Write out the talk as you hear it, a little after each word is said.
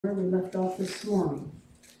where we left off this morning.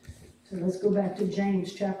 So let's go back to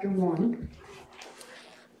James chapter 1.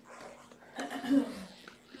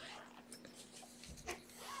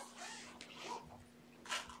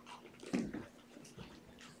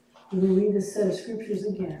 We'll read this set of scriptures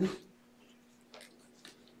again,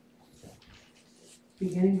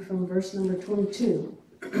 beginning from verse number 22.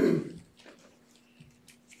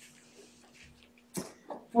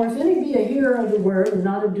 For if any be a hearer of the word and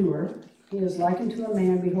not a doer, he is likened to a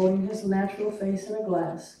man beholding his natural face in a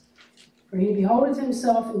glass. For he beholdeth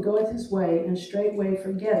himself and goeth his way, and straightway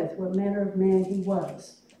forgetteth what manner of man he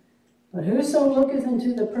was. But whoso looketh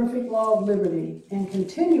into the perfect law of liberty, and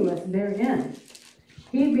continueth therein,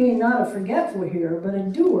 he being not a forgetful hearer, but a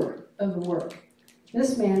doer of the work,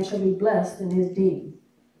 this man shall be blessed in his deed.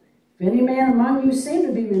 If any man among you seem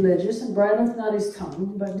to be religious, and bridleth not his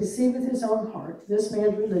tongue, but deceiveth his own heart, this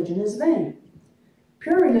man's religion is vain.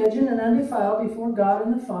 Pure religion and undefiled before God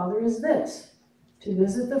and the Father is this, to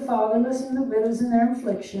visit the fatherless and the widows in their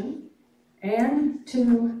affliction, and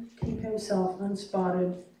to keep himself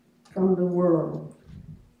unspotted from the world.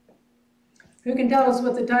 Who can tell us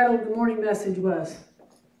what the title of the morning message was?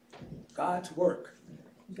 God's work.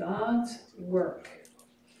 God's work.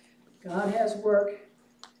 God has work,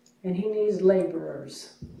 and he needs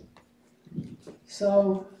laborers.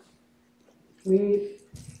 So we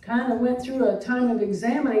kind of went through a time of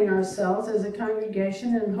examining ourselves as a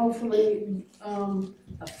congregation, and hopefully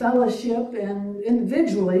a fellowship and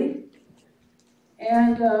individually,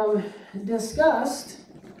 and discussed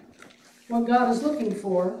what God is looking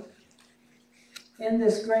for in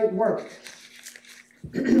this great work,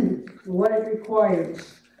 what it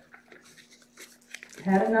requires.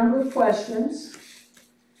 Had a number of questions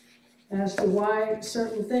as to why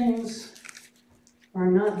certain things are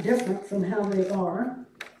not different from how they are.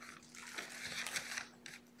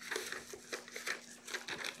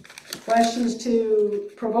 Questions to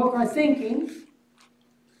provoke our thinking.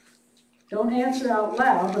 Don't answer out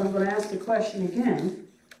loud, but I'm going to ask the question again.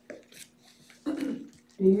 Do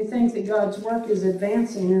you think that God's work is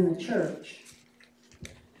advancing in the church?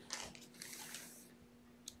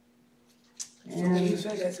 And when you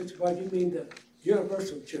say that, Sister Marjorie, you mean the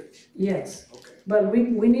universal church? Yes. Okay. But we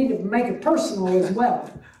need to make it personal as well.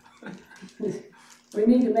 We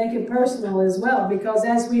need to make it personal as well, because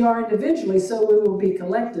as we are individually, so we will be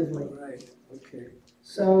collectively. Right, okay.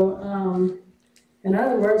 So, in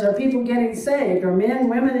other words, are people getting saved? Are men,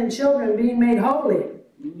 women, and children being made holy?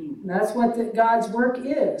 Mm. That's what God's work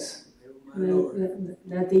is.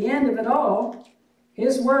 At the end of it all,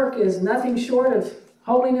 his work is nothing short of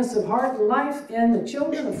holiness of heart and life in the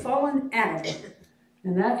children of fallen Adam.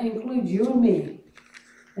 And that includes you and me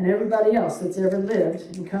and everybody else that's ever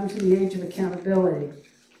lived and come to the age of accountability.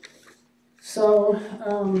 So,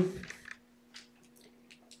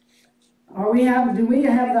 do we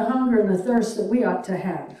have the hunger and the thirst that we ought to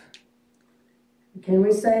have? Can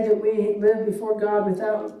we say that we live before God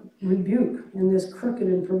without rebuke in this crooked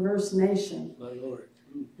and perverse nation? My Lord.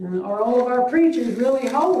 Are all of our preachers really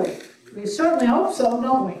holy? We certainly hope so,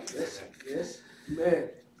 don't we? Yes, yes, amen.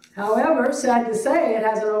 However, sad to say, it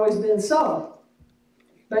hasn't always been so.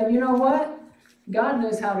 But you know what? God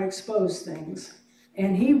knows how to expose things.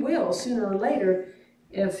 And he will, sooner or later,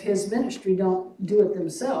 if his ministry don't do it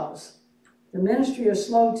themselves. The ministry are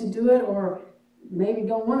slow to do it, or maybe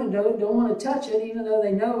don't want to do it, don't want to touch it, even though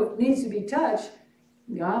they know it needs to be touched.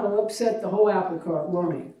 God will upset the whole apple cart,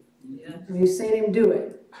 won't he? Yeah. We've seen him do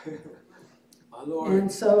it. My Lord. And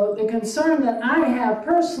so the concern that I have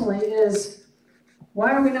personally is,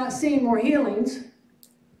 why are we not seeing more healings?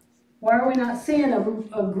 Why are we not seeing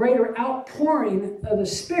a greater outpouring of the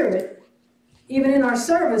Spirit, even in our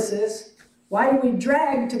services? Why do we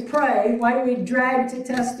drag to pray? Why do we drag to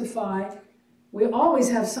testify? We always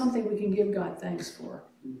have something we can give God thanks for.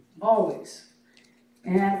 Always.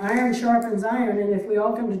 And iron sharpens iron, and if we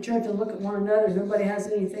all come to church and look at one another, nobody has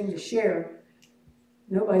anything to share,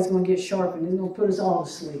 nobody's going to get sharpened. It's going to put us all to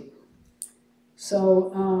sleep.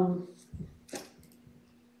 So,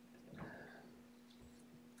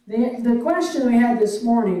 the question we had this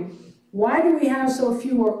morning, why do we have so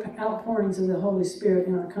few outpourings of the Holy Spirit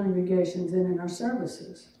in our congregations and in our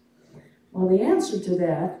services? Well, the answer to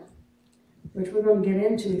that, which we're going to get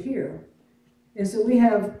into here, is that we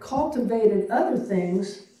have cultivated other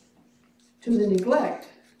things to the neglect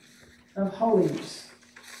of holiness.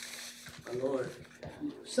 My Lord.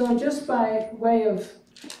 So just by way of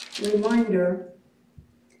reminder,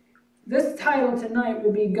 this title tonight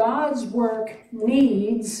will be God's Work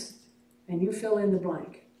Needs, and you fill in the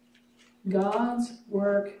blank. God's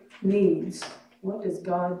work needs. What does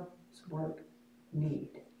God's work need?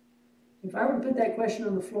 If I were to put that question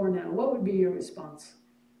on the floor now, what would be your response?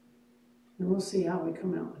 And we'll see how we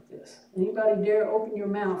come out with this. Anybody dare open your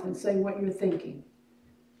mouth and say what you're thinking?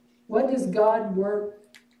 What does God's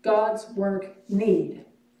work need?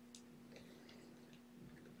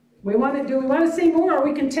 Do we want to see more? Are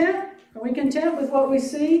we content? Are we content with what we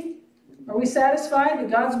see? Are we satisfied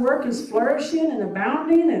that God's work is flourishing and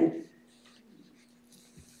abounding? And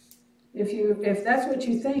if that's what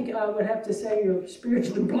you think, I would have to say you're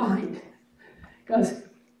spiritually blind. Because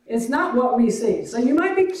it's not what we see. So you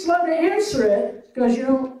might be slow to answer it because you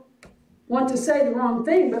don't want to say the wrong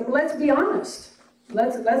thing, but let's be honest.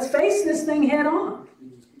 Let's face this thing head on.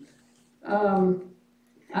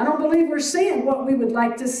 I don't believe we're seeing what we would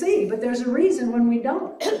like to see, but there's a reason when we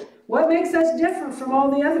don't. What makes us different from all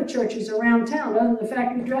the other churches around town, other than the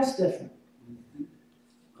fact we dress different?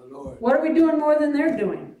 What are we doing more than they're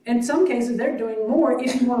doing? In some cases, they're doing more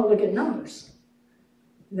if you want to look at numbers.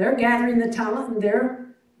 They're gathering the talent, and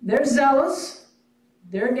they're zealous.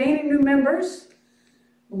 They're gaining new members.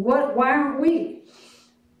 Why aren't we?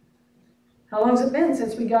 How long has it been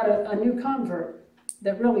since we got a new convert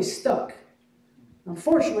that really stuck?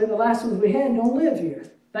 Unfortunately, the last ones we had don't live here.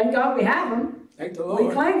 Thank God we have them. Thank the Lord.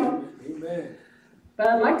 We claim them. Amen. But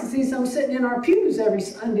I'd like to see some sitting in our pews every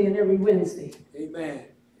Sunday and every Wednesday. Amen.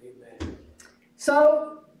 Amen.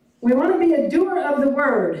 So we want to be a doer of the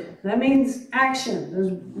word. That means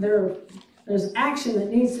action. There's action that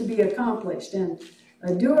needs to be accomplished. And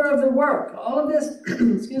a doer of the work. All of this,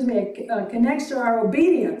 excuse me, connects to our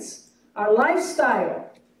obedience. Our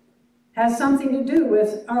lifestyle has something to do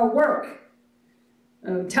with our work.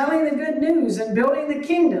 Telling the good news and building the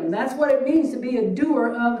kingdom. That's what it means to be a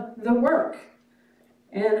doer of the work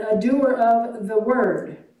and a doer of the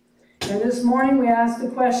word. And this morning we asked the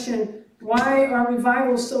question, why are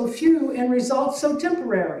revivals so few and results so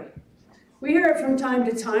temporary? We hear it from time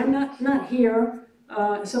to time, not here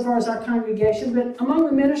so far as our congregation, but among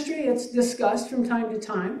the ministry it's discussed from time to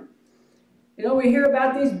time. You know, we hear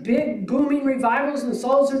about these big booming revivals and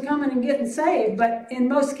souls are coming and getting saved, but in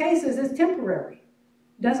most cases it's temporary.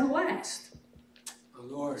 Doesn't last. Oh,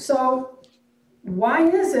 Lord. So why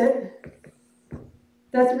is it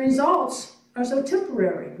that the results are so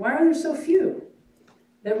temporary? Why are there so few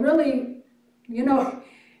that really, you know,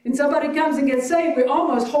 when somebody comes and gets saved, we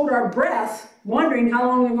almost hold our breath wondering how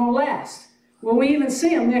long they're going to last. Will we even see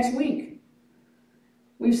them next week?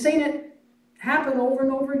 We've seen it happen over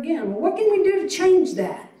and over again. Well, what can we do to change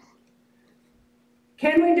that?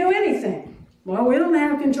 Can we do anything? Well, we don't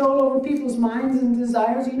have control over people's minds and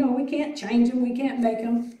desires. You know, we can't change them. We can't make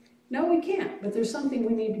them. No, we can't. But there's something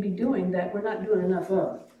we need to be doing that we're not doing enough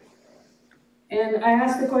of. And I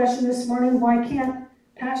asked the question this morning, why can't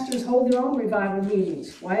pastors hold their own revival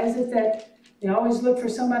meetings? Why is it that they always look for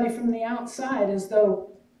somebody from the outside as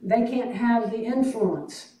though they can't have the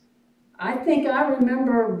influence? I think I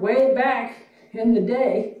remember way back in the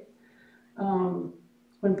day,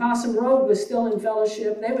 when Possum Road was still in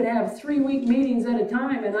fellowship, they would have 3-week meetings at a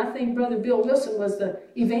time, and I think Brother Bill Wilson was the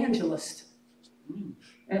evangelist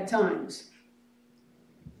at times.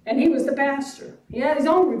 And he was the pastor. He had his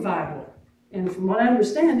own revival. And from what I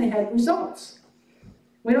understand, they had results.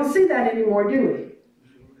 We don't see that anymore, do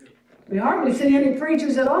we? We hardly see any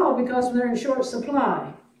preachers at all because they're in short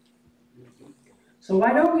supply. So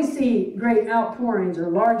why don't we see great outpourings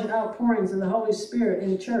or large outpourings of the Holy Spirit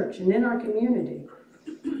in church and in our community?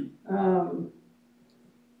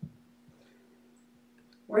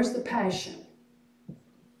 Where's the passion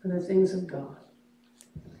for the things of God?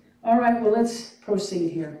 All right, well, let's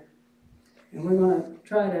proceed here. And we're going to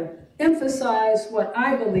try to emphasize what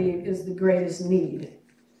I believe is the greatest need.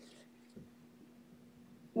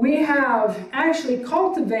 We have actually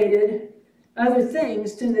cultivated other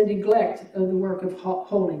things to the neglect of the work of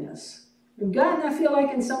holiness. I feel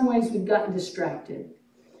like in some ways we've gotten distracted.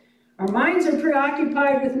 Our minds are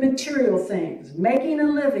preoccupied with material things, making a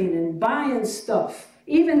living and buying stuff,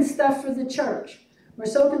 even stuff for the church. We're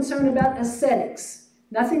so concerned about ascetics.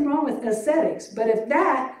 Nothing wrong with ascetics, but if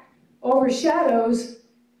that overshadows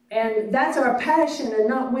and that's our passion and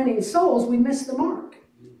not winning souls, we miss the mark.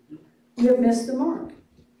 We have missed the mark.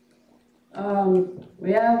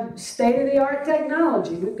 We have state-of-the-art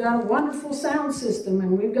technology. We've got a wonderful sound system,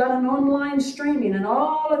 and we've got an online streaming, and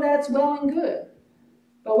all of that's well and good.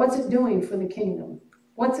 But what's it doing for the kingdom?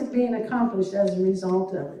 What's it being accomplished as a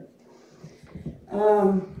result of it?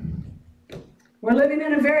 We're living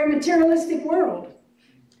in a very materialistic world.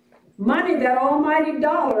 Money, that almighty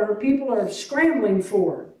dollar, people are scrambling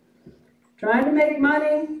for. Trying to make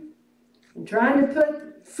money, and trying to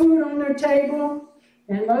put food on their table.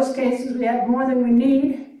 In most cases, we have more than we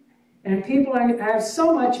need. And people have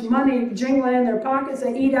so much money jingling in their pockets,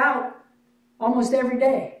 they eat out almost every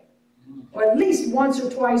day. Or at least once or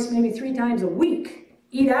twice, maybe 3 times a week,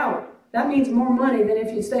 eat out. That means more money than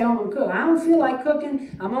if you stay home and cook. I don't feel like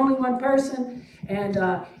cooking. I'm only one person, and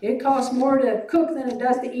it costs more to cook than it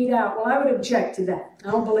does to eat out. Well, I would object to that.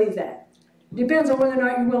 I don't believe that. It depends on whether or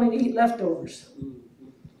not you're willing to eat leftovers.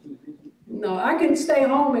 No, I can stay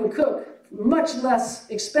home and cook much less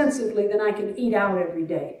expensively than I can eat out every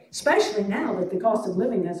day, especially now that the cost of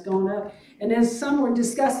living has gone up. And as some were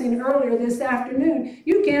discussing earlier this afternoon,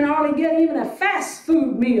 you can't hardly get even a fast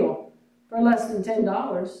food meal for less than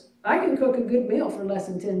 $10. I can cook a good meal for less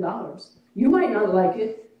than $10. You might not like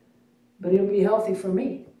it, but it'll be healthy for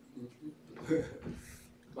me.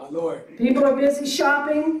 My Lord. People are busy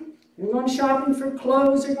shopping. They're going shopping for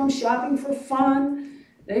clothes. They're going shopping for fun.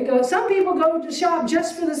 Some people go to shop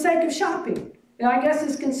just for the sake of shopping. I guess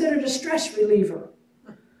it's considered a stress reliever.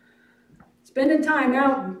 Spending time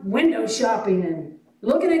out window shopping and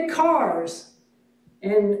looking at cars,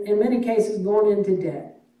 and in many cases going into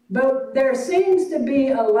debt. But there seems to be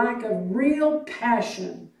a lack of real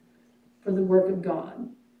passion for the work of God.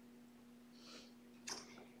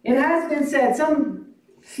 It has been said, some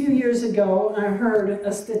few years ago, I heard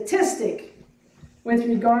a statistic with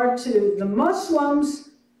regard to the Muslims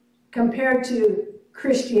compared to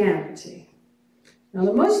Christianity. Now,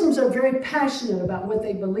 the Muslims are very passionate about what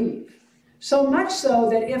they believe. So much so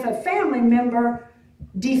that if a family member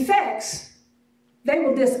defects, they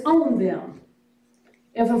will disown them.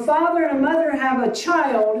 If a father and a mother have a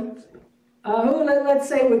child who, let's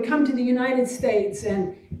say, would come to the United States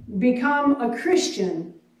and become a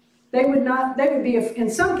Christian, they would be, in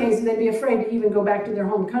some cases, they'd be afraid to even go back to their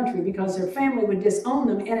home country because their family would disown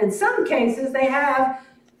them. And in some cases, they have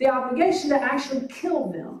the obligation to actually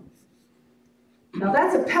kill them. Now,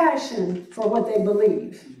 that's a passion for what they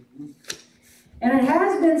believe. And it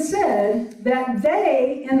has been said that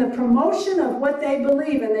they, in the promotion of what they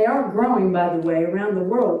believe, and they are growing, by the way, around the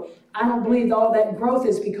world. I don't believe all that growth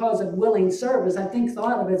is because of willing service. I think a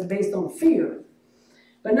lot of it is based on fear.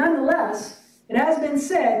 But nonetheless, it has been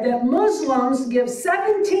said that Muslims give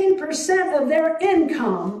 17% of their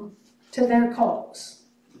income to their cause.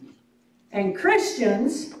 And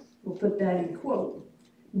Christians, we'll put that in quote,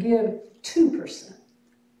 give 2%.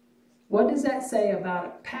 What does that say about a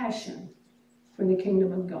passion for the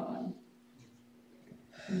kingdom of God?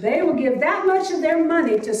 They will give that much of their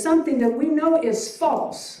money to something that we know is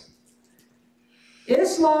false.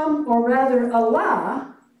 Islam, or rather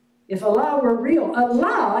Allah, if Allah were real,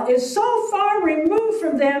 Allah is so far removed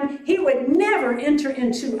from them, he would never enter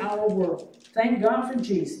into our world. Thank God for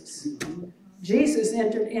Jesus. Jesus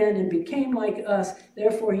entered in and became like us.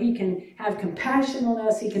 Therefore, he can have compassion on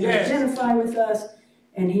us. He can identify with us.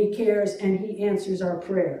 And he cares and he answers our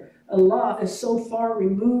prayer. Allah is so far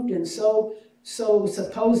removed and so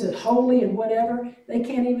supposed holy and whatever, they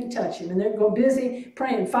can't even touch him. And they're go busy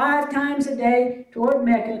praying 5 times a day toward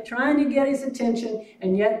Mecca, trying to get his attention,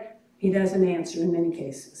 and yet he doesn't answer in many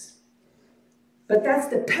cases. But that's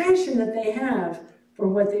the passion that they have for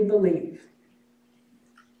what they believe.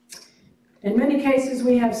 In many cases,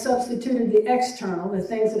 we have substituted the external, the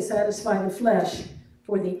things that satisfy the flesh,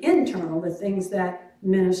 for the internal, the things that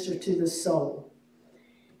minister to the soul.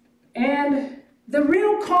 And the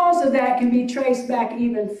real cause of that can be traced back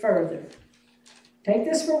even further. Take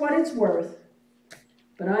this for what it's worth,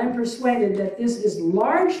 but I am persuaded that this is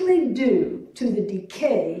largely due to the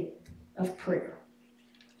decay of prayer.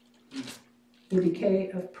 The decay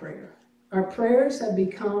of prayer. Our prayers have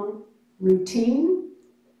become routine.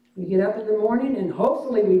 We get up in the morning and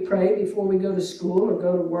hopefully we pray before we go to school or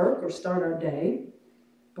go to work or start our day.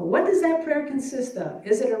 But what does that prayer consist of?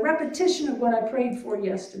 Is it a repetition of what I prayed for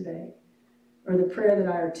yesterday, or the prayer that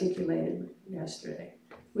I articulated yesterday?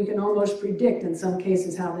 We can almost predict in some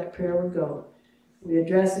cases how that prayer would go. We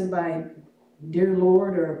address it by dear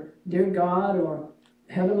Lord or dear God or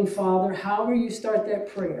Heavenly Father, however you start that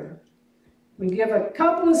prayer. We give a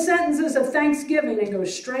couple of sentences of thanksgiving and go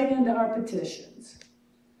straight into our petitions.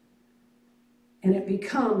 And it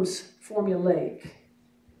becomes formulaic,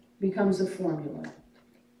 becomes a formula.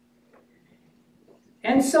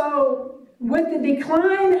 And so, with the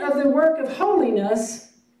decline of the work of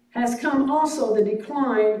holiness has come also the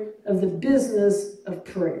decline of the business of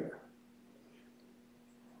prayer.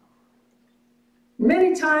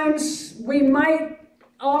 Many times we might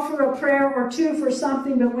offer a prayer or two for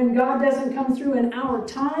something, but when God doesn't come through in our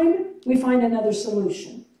time, we find another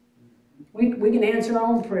solution. We can answer our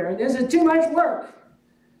own prayer. This is too much work.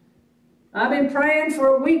 I've been praying for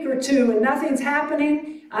a week or two and nothing's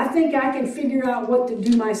happening. I think I can figure out what to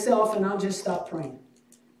do myself and I'll just stop praying.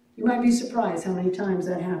 You might be surprised how many times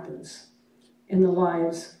that happens in the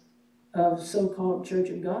lives of so-called Church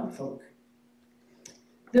of God folk.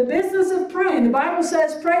 The business of praying. The Bible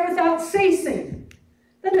says pray without ceasing.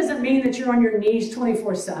 That doesn't mean that you're on your knees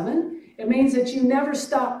 24/7. It means that you never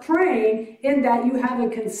stop praying, in that you have a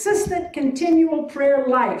consistent, continual prayer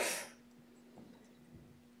life.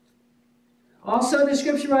 Also, the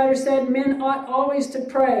scripture writer said men ought always to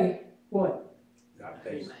pray. What? Not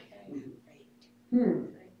faith.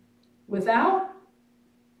 Without?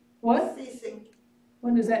 What? Ceasing.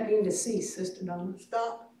 What does that mean to cease, Sister Donna?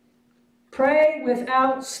 Stop. Pray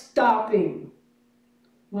without stopping.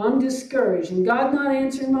 Well, I'm discouraged and God's not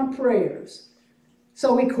answering my prayers.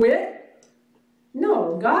 So we quit?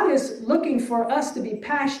 No, God is looking for us to be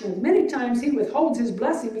passionate. Many times He withholds His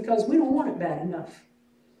blessing because we don't want it bad enough.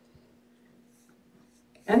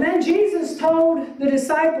 And then Jesus told the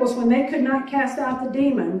disciples when they could not cast out the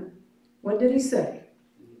demon, what did He say?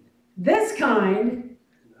 This kind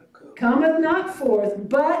cometh not forth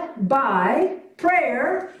but by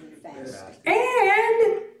prayer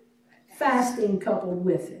and fasting coupled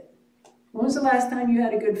with it. When was the last time you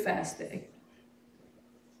had a good fast day?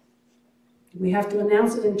 We have to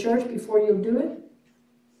announce it in church before you'll do it.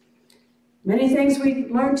 Many things we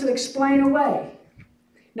learn to explain away.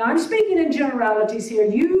 Now, I'm speaking in generalities here.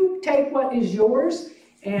 You take what is yours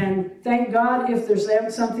and thank God if there's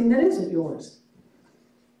something that isn't yours.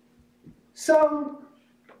 So,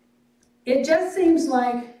 it just seems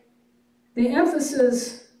like the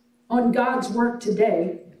emphasis on God's work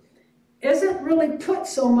today isn't really put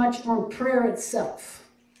so much on prayer itself.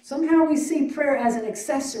 Somehow we see prayer as an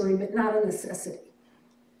accessory, but not a necessity,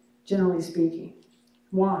 generally speaking.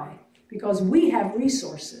 Why? Because we have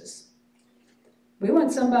resources. We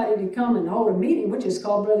want somebody to come and hold a meeting. We'll just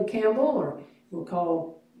call Brother Campbell, or we'll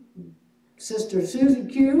call Sister Susie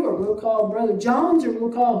Q, or we'll call Brother Jones, or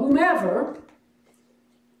we'll call whomever.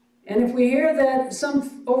 And if we hear that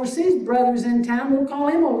some overseas brother's in town, we'll call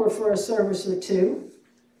him over for a service or two.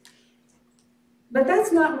 But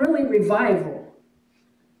that's not really revival.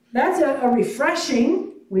 That's a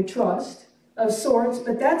refreshing, we trust, of sorts,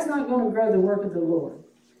 but that's not going to grow the work of the Lord.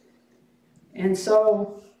 And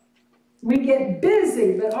so we get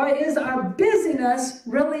busy, but is our busyness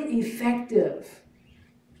really effective?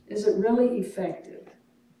 Is it really effective?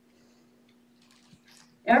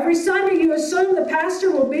 Every Sunday you assume the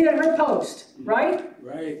pastor will be at her post, right?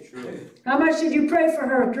 Right, sure. How much did you pray for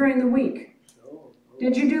her during the week?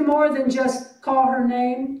 Did you do more than just call her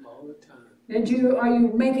name? All the time. Are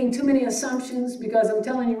you making too many assumptions? Because I'm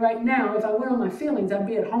telling you right now, if I went on my feelings, I'd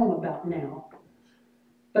be at home about now.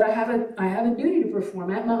 But I have a duty to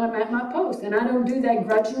perform at my post. And I don't do that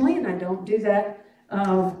grudgingly, and I don't do that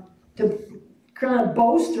to kind of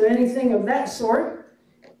boast or anything of that sort.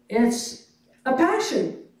 It's a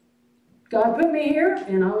passion. God put me here,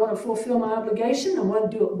 and I want to fulfill my obligation. I want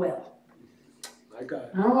to do it well. My God.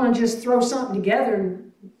 I don't want to just throw something together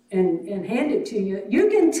and hand it to you. You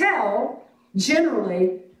can tell,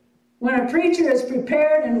 generally, when a preacher is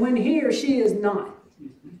prepared and when he or she is not.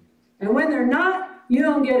 And when they're not, you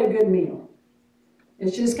don't get a good meal.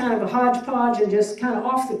 It's just kind of a hodgepodge and just kind of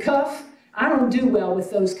off the cuff. I don't do well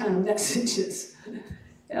with those kind of messages.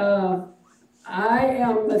 I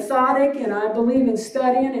am methodic, and I believe in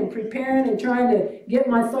studying and preparing and trying to get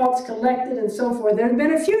my thoughts collected and so forth. There have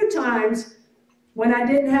been a few times when I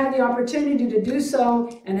didn't have the opportunity to do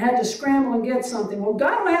so and had to scramble and get something. Well,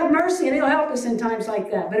 God will have mercy and He'll help us in times like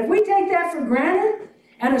that. But if we take that for granted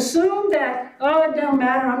and assume that, oh, it don't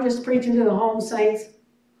matter, I'm just preaching to the home saints,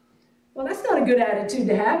 well, that's not a good attitude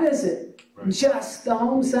to have, is it? Right. Just the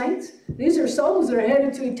home saints. These are souls that are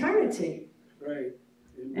headed to eternity. Right.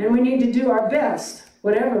 And we need to do our best,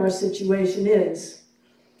 whatever our situation is.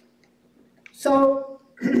 So,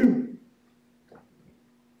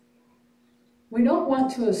 we don't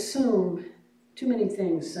want to assume too many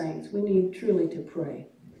things, saints. We need truly to pray.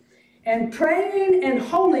 And praying and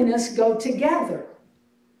holiness go together.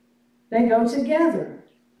 They go together.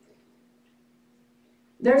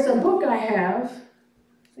 There's a book I have.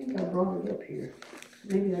 I think I brought it up here.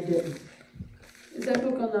 Maybe I didn't. Is that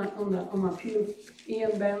book on my pew?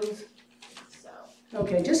 E.M. Bounds?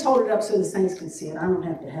 Okay, just hold it up so the saints can see it. I don't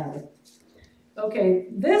have to have it. Okay,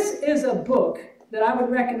 this is a book that I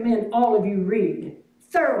would recommend all of you read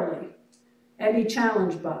thoroughly and be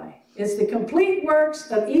challenged by. It's The Complete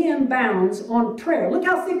Works of E.M. Bounds on Prayer. Look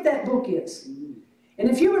how thick that book is. And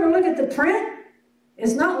if you were to look at the print,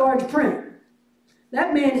 it's not large print.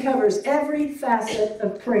 That man covers every facet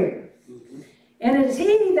of prayer. And it is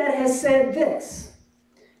he that has said this: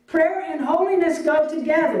 prayer and holiness go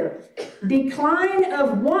together. Decline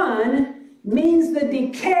of one means the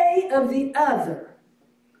decay of the other.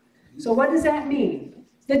 So what does that mean?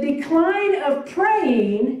 The decline of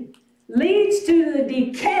praying leads to the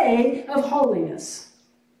decay of holiness.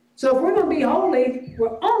 So if we're going to be holy,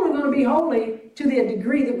 we're only going to be holy to the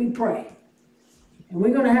degree that we pray. And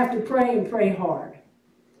we're going to have to pray and pray hard.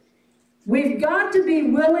 We've got to be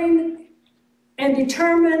willing and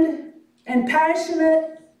determined and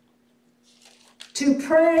passionate to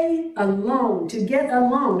pray alone, to get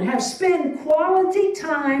alone, have spent quality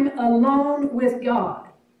time alone with God.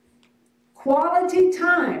 Quality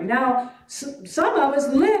time. Now, some of us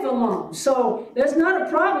live alone, so there's not a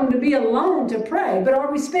problem to be alone to pray, but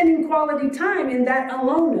are we spending quality time in that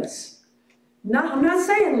aloneness? I'm not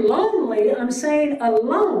saying lonely, I'm saying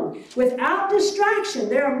alone, without distraction.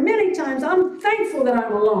 There are many times I'm thankful that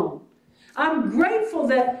I'm alone. I'm grateful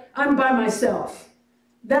that I'm by myself,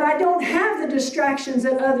 that I don't have the distractions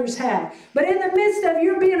that others have. But in the midst of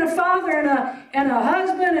you being a father and a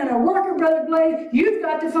husband and a worker, Brother Blade, you've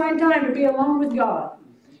got to find time to be alone with God.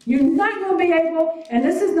 You're not going to be able, and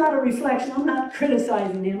this is not a reflection, I'm not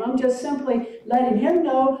criticizing him, I'm just simply letting him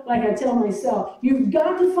know, like I tell myself, you've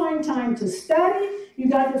got to find time to study, you've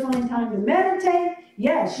got to find time to meditate.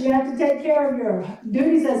 Yes, you have to take care of your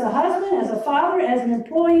duties as a husband, as a father, as an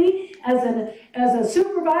employee, as a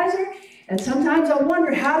supervisor, and sometimes I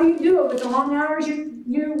wonder, how do you do it with the long hours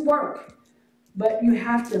you work? But you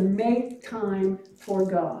have to make time for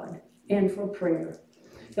God and for prayer.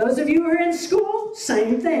 Those of you who are in school,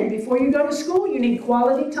 same thing. Before you go to school, you need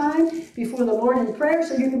quality time before the Lord in prayer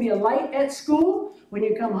so you can be a light at school. When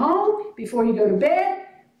you come home, before you go to bed,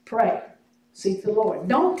 pray. Seek the Lord.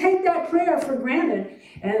 Don't take that prayer for granted.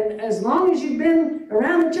 And as long as you've been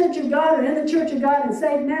around the church of God and in the church of God and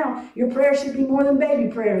saved now, your prayer should be more than baby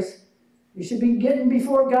prayers. You should be getting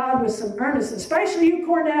before God with some earnestness. Especially you,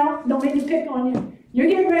 Cornell. Don't mean to pick on you. You're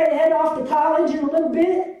getting ready to head off to college in a little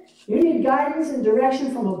bit. You need guidance and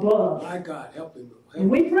direction from above. My God, help me. And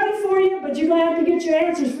we pray for you, but you're going to have to get your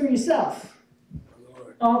answers for yourself.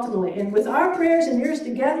 Lord. Ultimately. And with our prayers and yours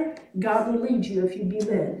together, God will lead you if you be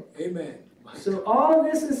led. Amen. So all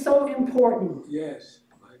of this is so important. Yes,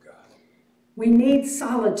 my God. We need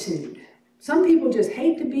solitude. Some people just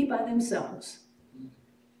hate to be by themselves.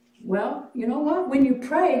 Well, you know what? When you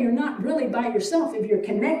pray, you're not really by yourself if you're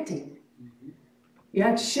connecting. You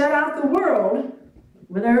have to shut out the world.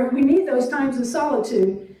 We need those times of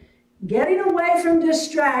solitude. Getting away from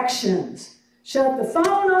distractions. Shut the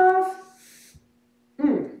phone off.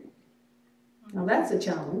 Now that's a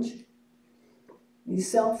challenge.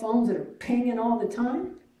 These cell phones that are pinging all the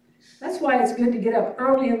time. That's why it's good to get up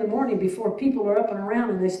early in the morning before people are up and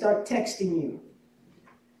around and they start texting you.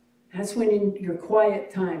 That's when your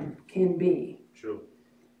quiet time can be. True.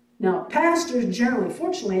 Now, pastors generally,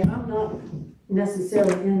 fortunately, I'm not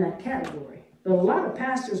necessarily in that category, but a lot of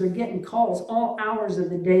pastors are getting calls all hours of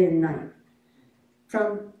the day and night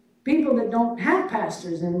from people that don't have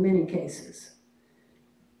pastors in many cases.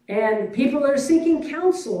 And people that are seeking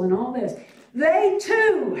counsel and all this. They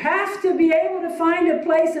too have to be able to find a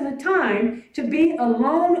place and a time to be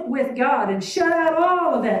alone with God and shut out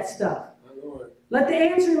all of that stuff. Let the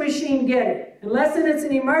answering machine get it. Unless it's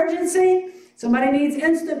an emergency, somebody needs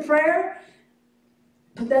instant prayer,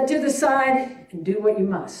 put that to the side and do what you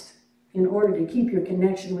must in order to keep your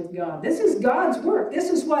connection with God. This is God's work. This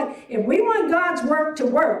is what, if we want God's work to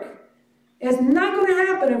work, it's not going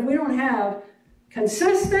to happen if we don't have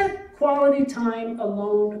consistent quality time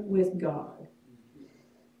alone with God.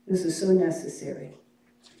 This is so necessary.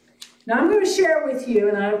 Now I'm going to share with you,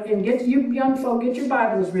 and get you young folk, get your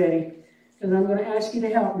Bibles ready, because I'm going to ask you to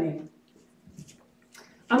help me.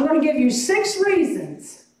 I'm going to give you 6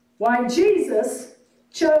 reasons why Jesus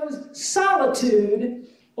chose solitude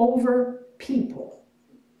over people.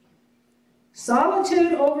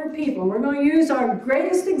 Solitude over people. We're going to use our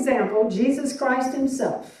greatest example, Jesus Christ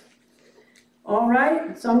himself. All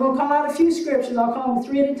right? So I'm going to call out a few scriptures. I'll call them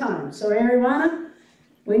 3 at a time. So, Ariana,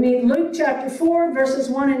 we need Luke chapter 4, verses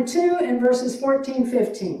 1 and 2, and verses 14,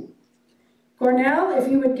 15. Cornell, if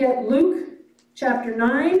you would get Luke chapter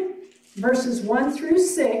 9, verses 1 through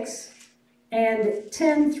 6, and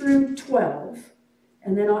 10 through 12.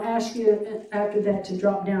 And then I'll ask you after that to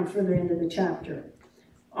drop down further into the chapter.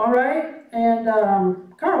 All right? And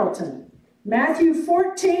Carlton, Matthew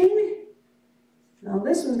 14. Now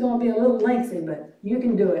this one's going to be a little lengthy, but you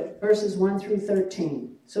can do it. Verses 1 through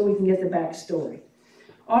 13, so we can get the backstory.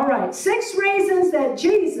 All right, 6 reasons that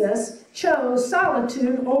Jesus chose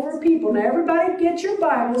solitude over people. Now everybody get your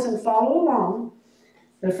Bibles and follow along.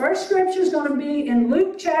 The first scripture is going to be in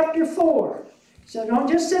Luke chapter 4. So don't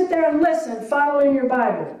just sit there and listen, follow in your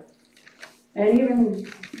Bible. And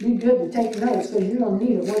even be good to take notes because you're going to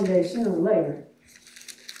need it one day sooner or later.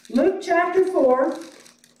 Luke chapter 4.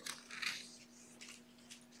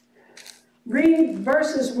 Read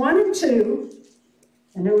verses 1 and 2,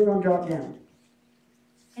 and then we're going to drop down.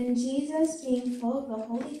 And Jesus, being full of the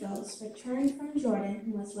Holy Ghost, returned from Jordan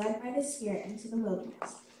and was led by the Spirit into the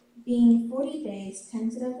wilderness, being 40 days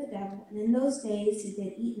tempted of the devil, and in those days he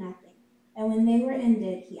did eat nothing. And when they were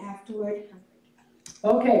ended, he afterward hungered.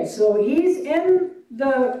 Okay, so he's in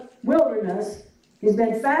the wilderness. He's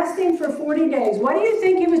been fasting for 40 days. What do you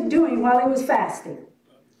think he was doing while he was fasting?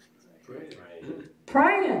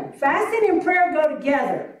 Praying. Fasting and prayer go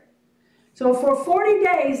together. So for 40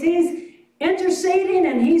 days, he's interceding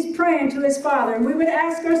and he's praying to his Father. And we would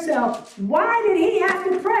ask ourselves, why did he have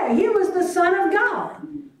to pray? He was the Son of God.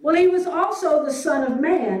 Well, he was also the Son of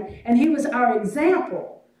Man, and he was our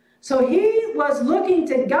example. So he was looking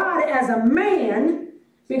to God as a man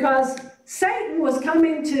because Satan was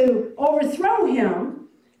coming to overthrow him,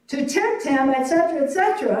 to tempt him, etc.,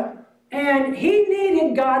 etc., and he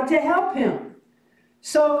needed God to help him.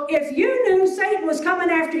 So if you knew Satan was coming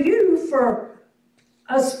after you for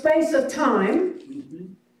a space of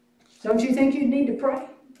time, don't you think you'd need to pray?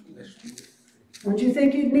 Don't you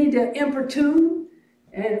think you'd need to importune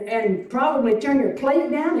and probably turn your plate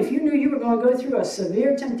down if you knew you were going to go through a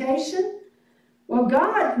severe temptation? Well,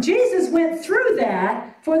 Jesus went through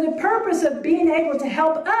that for the purpose of being able to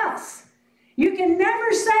help us. You can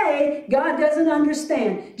never say God doesn't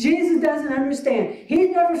understand. Jesus doesn't understand.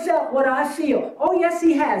 He's never felt what I feel. Oh, yes,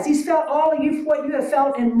 he has. He's felt all of you what you have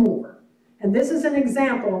felt and more. And this is an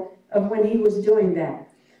example of when he was doing that.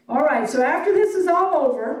 All right, so after this is all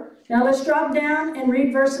over, now let's drop down and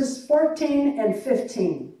read verses 14 and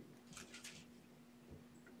 15.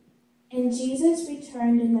 And Jesus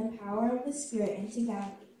returned in the power of the Spirit into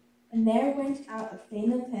Galilee, and there went out a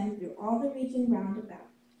fame of him through all the region round about.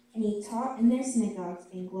 And he taught in their synagogues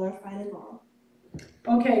and glorified God.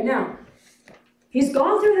 Okay, now, he's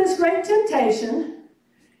gone through this great temptation.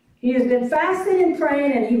 He has been fasting and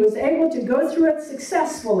praying, and he was able to go through it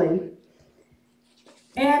successfully.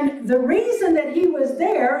 And the reason that he was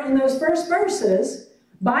there in those first verses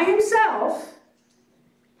by himself,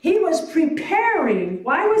 he was preparing.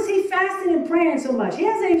 Why was he fasting and praying so much? He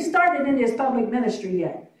hasn't even started in his public ministry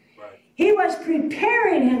yet. Right. He was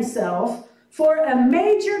preparing himself for a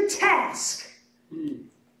major task.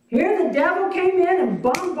 Here the devil came in and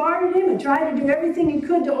bombarded him and tried to do everything he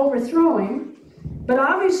could to overthrow him. But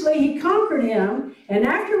obviously he conquered him, and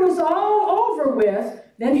after it was all over with,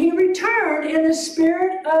 then he returned in the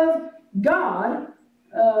Spirit of God,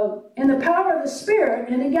 in the power of the Spirit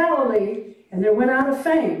into Galilee, and there went out a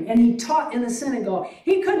fame, and he taught in the synagogue.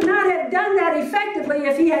 He could not have done that effectively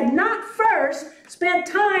if he had not first spent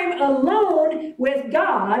time alone with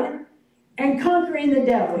God and conquering the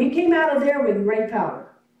devil. He came out of there with great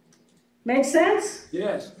power. Make sense?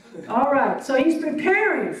 Yes. All right, so he's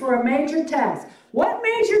preparing for a major task. What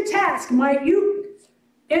major task might you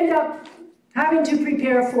end up having to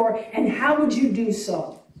prepare for, and how would you do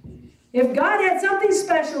so? If God had something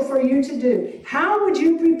special for you to do, how would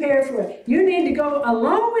you prepare for it? You need to go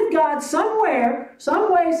alone with God somewhere,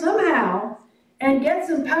 some way, somehow, and get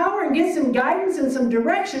some power and get some guidance and some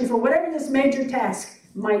direction for whatever this major task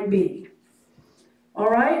might be. All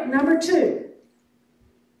right, number 2.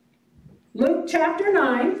 Luke chapter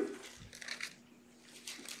 9,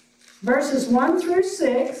 verses 1 through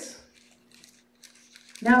 6.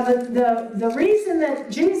 Now, the reason that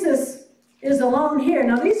Jesus is alone here,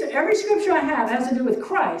 now every scripture I have has to do with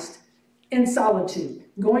Christ in solitude,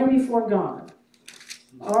 going before God.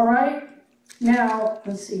 All right, now,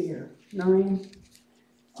 let's see here, 9.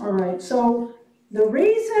 All right, so the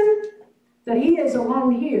reason that he is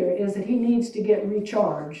alone here is that he needs to get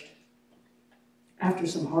recharged after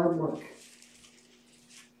some hard work.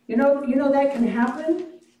 You know that can happen.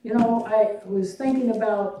 You know, I was thinking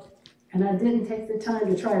about, and I didn't take the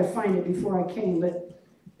time to try to find it before I came, but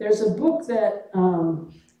there's a book that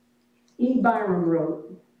E. Byron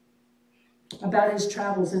wrote about his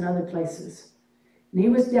travels in other places. And he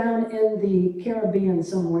was down in the Caribbean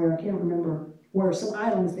somewhere, I can't remember where, some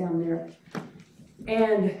islands down there.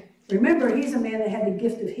 And remember, he's a man that had the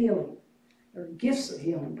gift of healing, or gifts of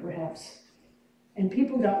healing, perhaps. And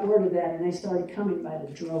people got word of that, and they started coming by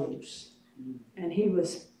the droves. And he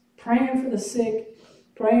was praying for the sick,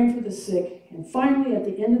 and finally, at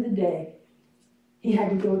the end of the day, he had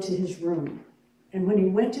to go to his room. And when he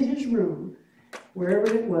went to his room, wherever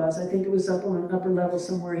it was, I think it was up on an upper level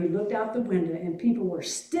somewhere, he looked out the window, and people were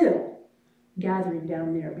still gathering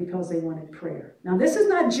down there because they wanted prayer. Now, this is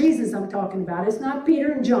not Jesus I'm talking about. It's not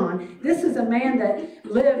Peter and John. This is a man that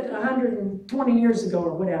lived 120 years ago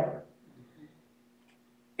or whatever.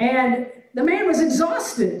 And the man was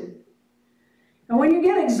exhausted. And when you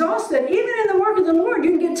get exhausted, even in the work of the Lord,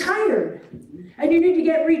 you can get tired. And you need to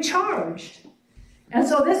get recharged. And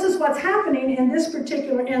so this is what's happening in this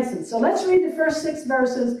particular instance. So let's read the first 6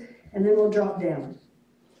 verses, and then we'll drop down.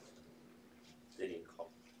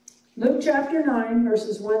 Luke chapter 9,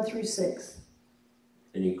 verses 1 through 6.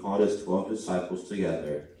 Then he called his 12 disciples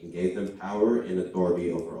together and gave them power and authority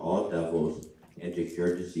over all devils and to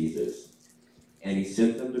cure diseases. And he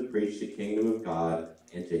sent them to preach the kingdom of God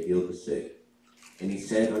and to heal the sick. And he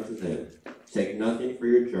said unto them, Take nothing for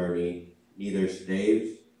your journey, neither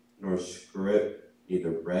staves, nor scrip,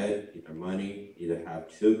 neither bread, neither money, neither have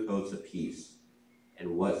 2 coats apiece.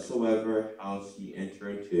 And whatsoever house ye enter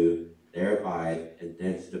into, there abide, and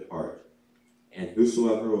thence depart. And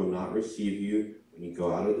whosoever will not receive you when you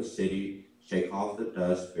go out of the city, shake off the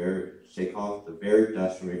very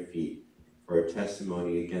dust from your feet, for a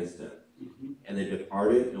testimony against them. And they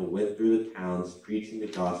departed and went through the towns, preaching the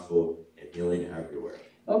gospel and healing everywhere.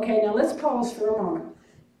 Okay, now let's pause for a moment.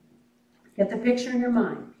 Get the picture in your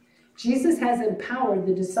mind. Jesus has empowered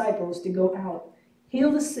the disciples to go out,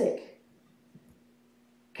 heal the sick,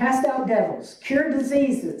 cast out devils, cure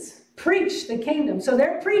diseases, preach the kingdom. So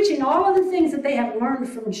they're preaching all of the things that they have learned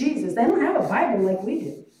from Jesus. They don't have a Bible like we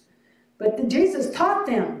do. But Jesus taught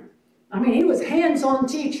them. I mean, he was hands-on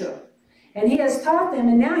teacher. And he has taught them,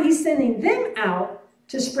 and now he's sending them out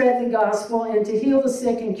to spread the gospel and to heal the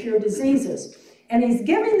sick and cure diseases. And he's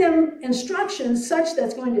giving them instructions such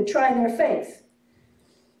that's going to try their faith.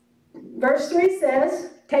 Verse 3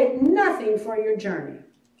 says, Take nothing for your journey.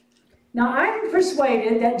 Now, I'm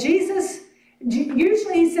persuaded that Jesus,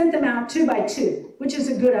 usually he sent them out 2 by 2, which is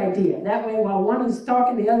a good idea. That way, while one is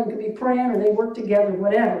talking, the other can be praying, or they work together,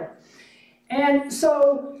 whatever. And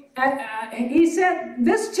so he said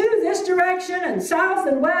this to this direction, and south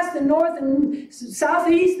and west and north and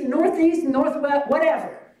southeast and northeast and northwest,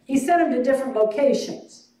 whatever. He sent them to different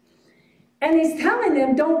locations. And he's telling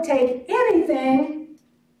them, don't take anything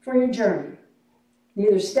for your journey.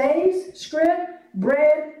 Neither staves, scrip,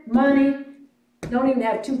 bread, money. Don't even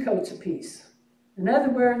have 2 coats apiece. In other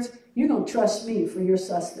words, you're going to trust me for your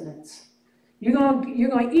sustenance. You're going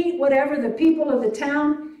to eat whatever the people of the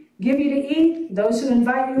town give you to eat. Those who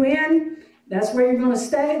invite you in, that's where you're going to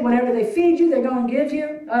stay. Whatever they feed you, they're going to give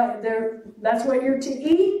you. That's what you're to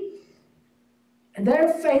eat. And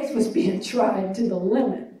their faith was being tried to the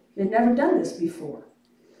limit. They'd never done this before.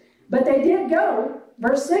 But they did go.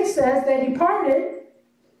 Verse 6 says they departed.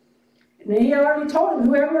 And he already told them,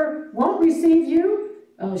 whoever won't receive you,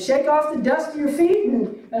 shake off the dust of your feet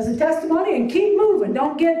and, as a testimony, and keep moving.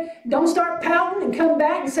 Don't start pouting and come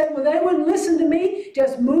back and say, well, they wouldn't listen to me.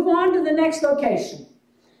 Just move on to the next location.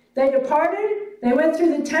 They departed. They went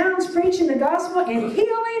through the towns preaching the gospel and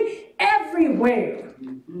healing everywhere.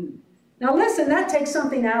 Now listen, that takes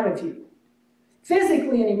something out of you.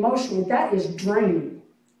 Physically and emotionally, that is draining.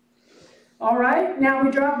 All right, now we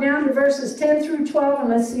drop down to verses 10 through 12, and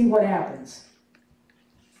let's see what happens.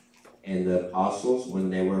 And the apostles, when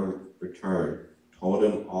they were returned, told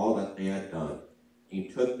him all that they had done. He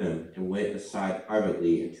took them and went aside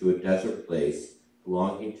privately into a desert place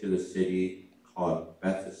belonging to the city called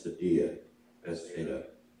Bethsaida.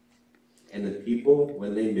 And the people,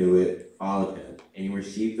 when they knew it, followed him. And he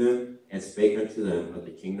received them and spake unto them of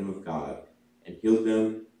the kingdom of God, and healed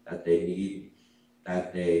them that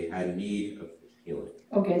they had need of healing.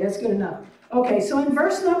 Okay, that's good enough. Okay, so in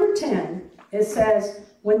verse number 10, it says,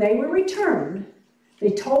 when they were returned,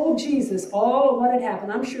 they told Jesus all of what had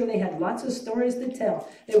happened. I'm sure they had lots of stories to tell.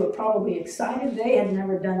 They were probably excited. They had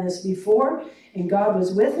never done this before, and God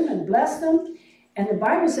was with them and blessed them. And the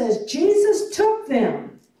Bible says Jesus took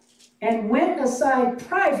them and went aside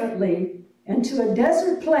privately into a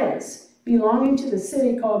desert place belonging to the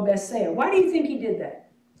city called Bethsaida. Why do you think he did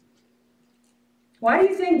that? Why do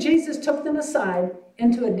you think Jesus took them aside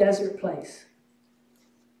into a desert place?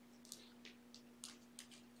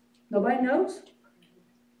 Nobody knows?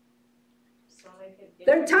 So they could get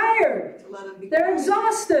They're tired. to let them be They're quiet.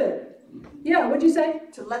 exhausted. Yeah, what'd you say?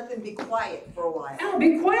 To let them be quiet for a while. Oh,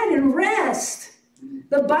 be quiet and rest.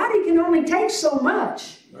 The body can only take so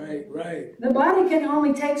much. Right. The body can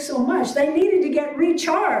only take so much. They needed to get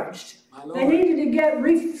recharged. They needed to get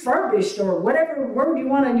refurbished, or whatever word you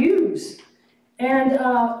want to use. And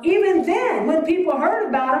even then, when people heard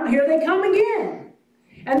about them, here they come again.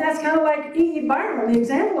 And that's kind of like E.E. Byron, the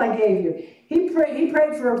example I gave you. He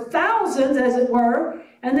prayed for thousands, as it were,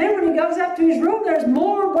 and then when he goes up to his room, there's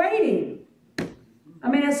more waiting.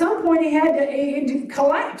 at some point he had to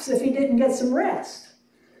collapse if he didn't get some rest.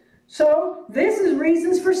 So this is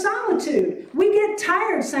reasons for solitude. We get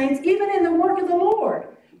tired, saints, even in the work of the Lord.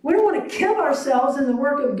 We don't want to kill ourselves in the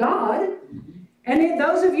work of God. And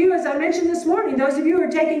those of you, as I mentioned this morning, those of you who are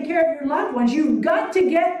taking care of your loved ones, you've got to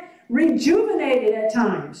get rejuvenated at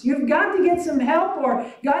times. You've got to get some help or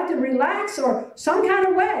got to relax or some kind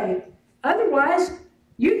of way. Otherwise,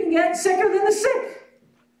 you can get sicker than the sick.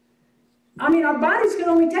 I mean, our bodies can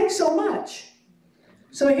only take so much.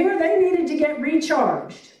 So here they needed to get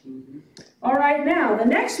recharged. All right, now, the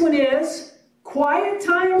next one is quiet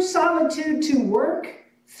time, solitude to work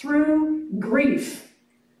through grief.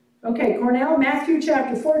 Okay, Cornell, Matthew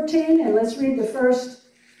chapter 14, and let's read the first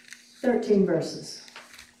 13 verses.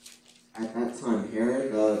 At that time,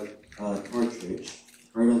 Herod the Tetrarch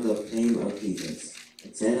heard of the fame of Jesus,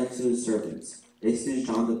 and said unto his servants, This is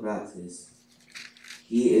John the Baptist.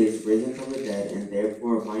 He is risen from the dead, and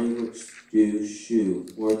therefore mighty works do shew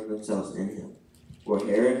forth themselves in him. For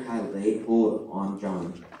Herod had laid hold on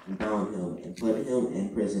John, and bound him, and put him in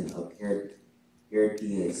prison of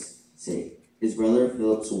Herodias' sake, his brother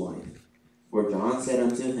Philip's wife. For John said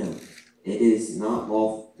unto him, It is not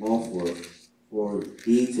lawful for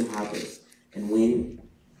thee to have it. And when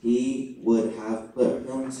he would have put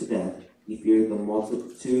him to death, he feared the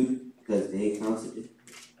multitude, because they counted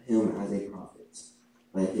him as a prophet.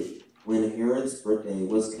 But when Herod's birthday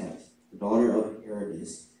was kept, the daughter of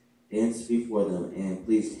Herodias danced before them and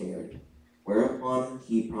pleased Herod. Whereupon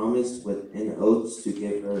he promised with an oath to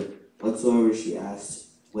give her whatsoever she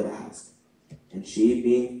would ask. And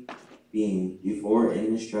she, being before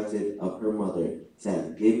instructed of her mother,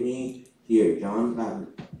 said, Give me here John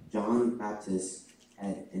Baptist's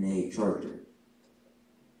head in a charger.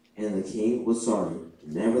 And the king was sorry,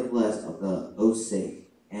 nevertheless, of the oath's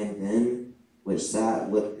sake, and them which sat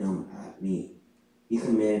with him at meat. He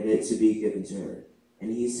commanded it to be given to her.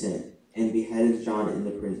 And he sent and beheaded John in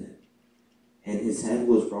the prison. And his head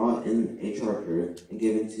was brought in a charger and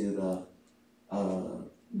given to the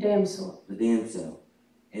damsel.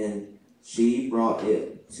 And she brought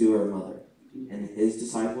it to her mother. And his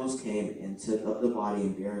disciples came and took up the body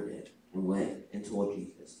and buried it, and went and told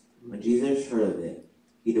Jesus. When Jesus heard of it,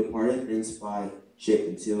 he departed thence by ship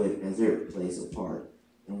into a desert place apart.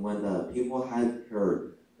 And when the people had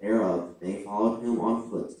heard thereof, they followed him on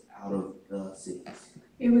foot out of the cities.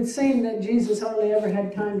 It would seem that Jesus hardly ever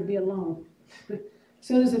had time to be alone. As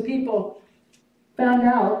soon as the people found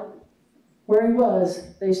out where he was,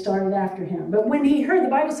 they started after him. But when he heard, the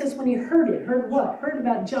Bible says when he heard it, heard what? Heard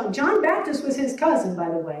about John. John Baptist was his cousin, by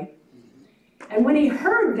the way. And when he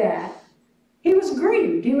heard that, he was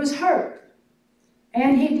grieved, he was hurt.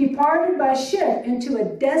 And he departed by ship into a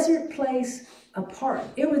desert place apart.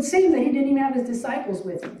 It would seem that he didn't even have his disciples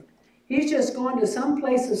with him. He's just going to some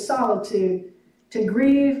place of solitude to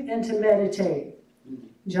grieve and to meditate.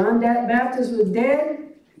 John Baptist was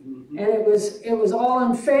dead, and it was all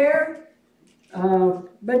unfair.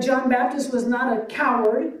 But John Baptist was not a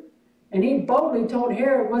coward, and he boldly told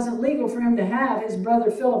Herod it wasn't legal for him to have his brother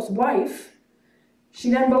Philip's wife. She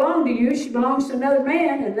doesn't belong to you, she belongs to another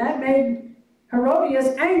man, and that made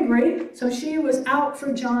Herodias angry, so she was out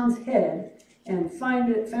for John's head and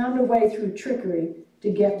found a way through trickery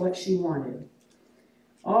to get what she wanted.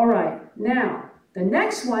 All right, now, the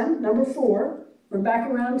next one, number 4, we're back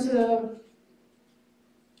around to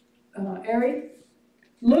Ari.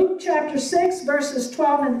 Luke chapter 6, verses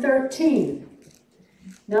 12 and 13.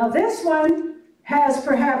 Now this one has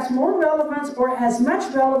perhaps more relevance or as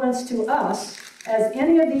much relevance to us as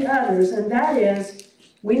any of the others, and that is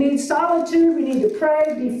we need solitude, we need to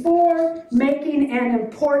pray before making an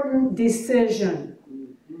important decision.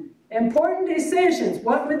 Important decisions,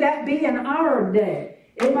 what would that be in our day?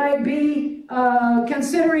 It might be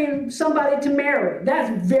considering somebody to marry.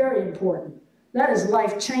 That's very important. That is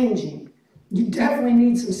life-changing. You definitely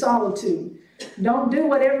need some solitude. Don't do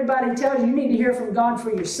what everybody tells you. You need to hear from God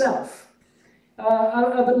for yourself.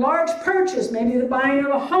 Of a large purchase, maybe the buying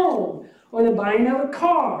of a home, or the buying of a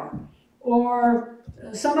car, or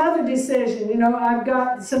some other decision. You know, I've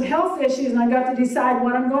got some health issues and I've got to decide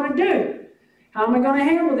what I'm going to do. How am I going to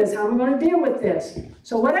handle this? How am I going to deal with this?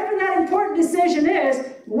 So whatever that important decision is,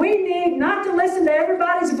 we need not to listen to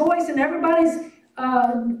everybody's voice and everybody's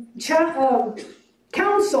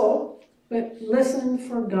counsel, but listen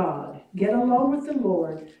for God. Get alone with the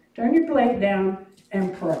Lord. Turn your plate down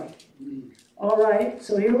and pray. All right,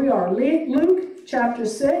 so here we are. Luke chapter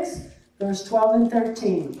 6, verse 12 and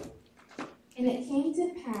 13. And it came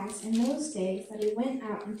to pass in those days that he went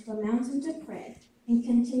out into a mountain to pray, and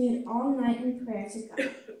continued all night in prayer to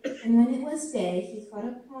God. And when it was day, he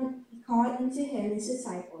called unto him his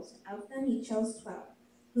disciples. Of them he chose 12,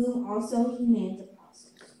 whom also he named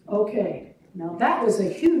apostles. Okay, now that was a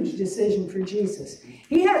huge decision for Jesus.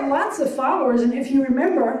 He had lots of followers, and if you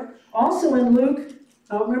remember, also in Luke,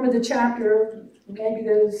 I don't remember the chapter, maybe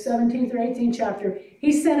the 17th or 18th chapter,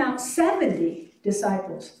 he sent out 70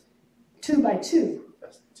 disciples, 2 by 2.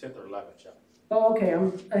 That's 10th or 11th chapter. Oh, okay,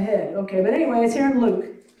 I'm ahead. Okay, but anyway, it's here in Luke.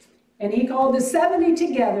 And he called the 70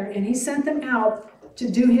 together, and he sent them out to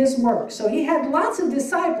do his work. So he had lots of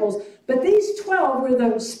disciples, but these 12 were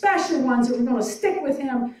the special ones that were going to stick with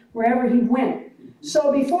him wherever he went.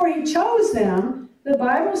 So before he chose them, the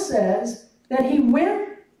Bible says that he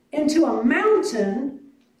went into a mountain,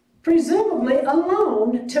 presumably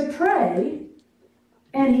alone, to pray,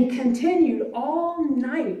 and he continued all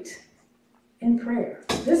night in prayer.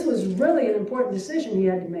 This was really an important decision he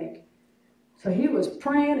had to make. So he was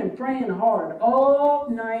praying and praying hard all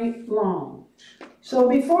night long. So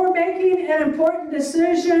before making an important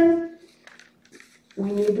decision,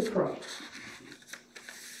 we need to pray.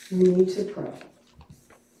 We need to pray.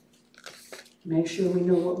 Make sure we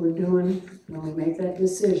know what we're doing when we make that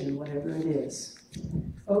decision, whatever it is.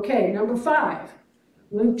 Okay, number 5.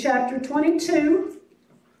 Luke chapter 22,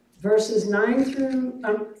 verses 9 through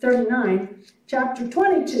 39. Chapter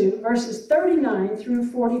 22, verses 39 through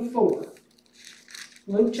 44.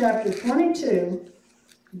 Luke chapter 22,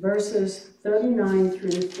 verses 39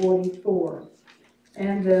 through 44.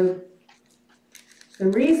 And the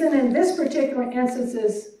reason in this particular instance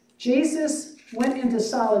is Jesus went into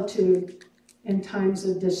solitude in times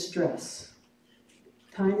of distress.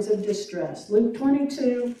 Times of distress. Luke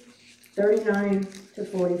 22, 39 to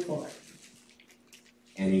 44.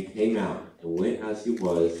 And he came out and went as he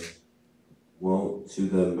was wont to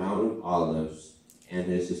the Mount of Olives, and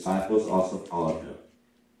his disciples also followed him.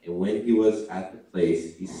 And when he was at the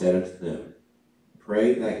place, he said unto them,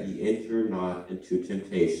 Pray that ye enter not into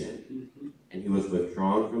temptation. And he was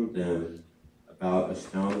withdrawn from them about a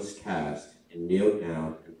stone's cast, and kneeled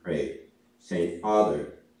down and prayed, saying,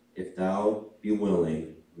 Father, if thou be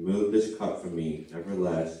willing, remove this cup from me.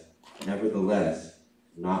 Nevertheless,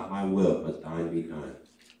 not my will, but thine be done.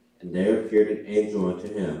 And there appeared an angel unto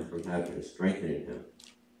him from heaven, strengthening him.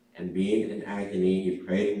 And being in agony, he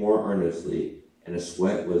prayed more earnestly, and his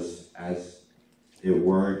sweat was as it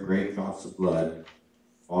were great drops of blood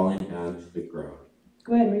falling down to the ground.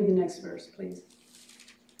 Go ahead and read the next verse, please.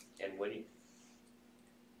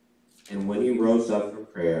 And when he rose up from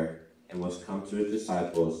prayer and was come to his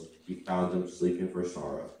disciples, he found them sleeping for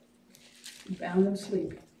sorrow. He found them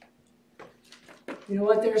sleeping. You know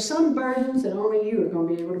what? There are some burdens that only you are going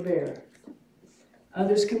to be able to bear.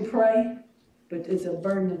 Others can pray, but it's a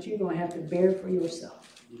burden that you're going to have to bear for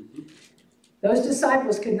yourself. Those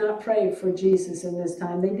disciples could not pray for Jesus in this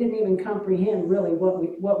time. They didn't even comprehend really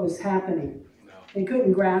what was happening. No. They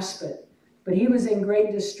couldn't grasp it. But he was in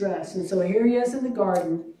great distress. And so here he is in the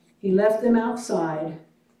garden. He left them outside.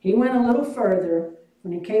 He went a little further.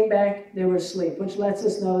 When he came back, they were asleep, which lets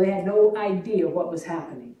us know they had no idea what was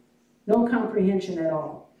happening. No comprehension at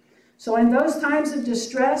all. So in those times of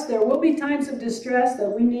distress, there will be times of distress that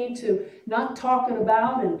we need to not talk it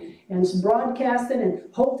about and broadcast it and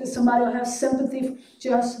hope that somebody will have sympathy.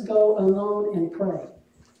 Just go alone and pray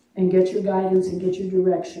and get your guidance and get your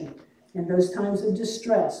direction. In those times of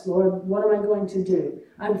distress, Lord, what am I going to do?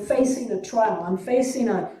 I'm facing a trial. I'm facing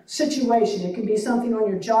a situation. It could be something on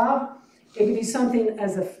your job. It could be something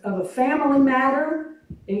of a family matter.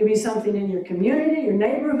 It could be something in your community, your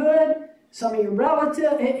neighborhood, some of your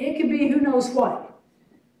relatives. It could be who knows what.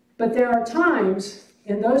 But there are times,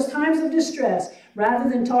 in those times of distress, rather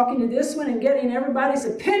than talking to this one and getting everybody's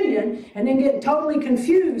opinion and then getting totally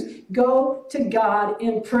confused, go to God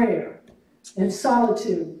in prayer, in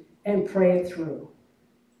solitude, and pray it through.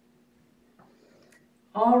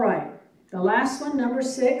 All right, the last one, number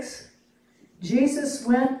 6. Jesus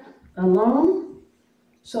went alone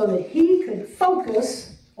so that he could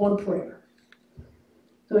focus on prayer.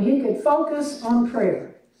 So he could focus on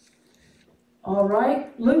prayer. All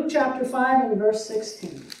right, Luke chapter 5 and verse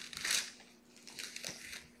 16.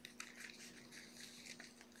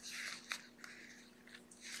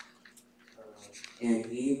 And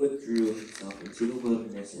he withdrew himself into the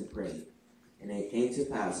wilderness and prayed. And it came to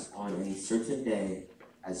pass on a certain day,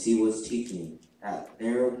 as he was teaching, that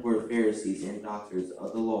there were Pharisees and doctors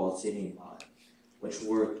of the law sitting by, which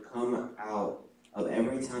were come out of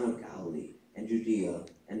every town of Galilee, and Judea,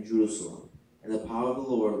 and Jerusalem. And the power of the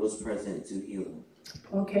Lord was present to heal them.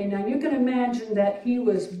 Okay, now you can imagine that he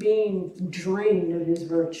was being drained of his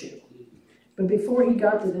virtue. But before he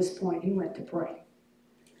got to this point, he went to pray.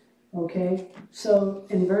 Okay, so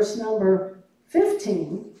in verse number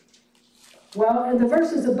 15, well, in the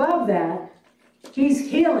verses above that, he's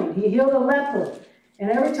healing. He healed a leper. And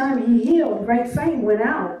every time he healed, great fame went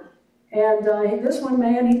out. And this one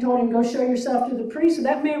man, he told him, go show yourself to the priest. So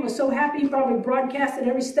that man was so happy, he probably broadcasted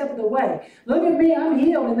every step of the way. Look at me, I'm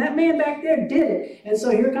healed. And that man back there did it. And so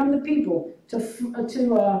here come the people to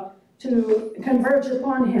converge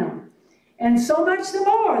upon him. And so much the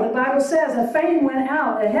more, the Bible says, a fame went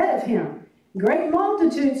out ahead of him. Great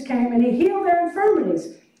multitudes came and he healed their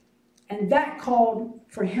infirmities. And that called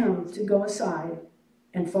for him to go aside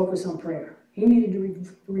and focus on prayer. He needed to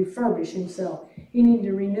refurbish himself. He needed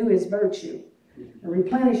to renew his virtue and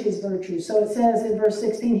replenish his virtue. So it says in verse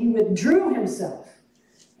 16, he withdrew himself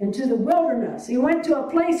into the wilderness. He went to a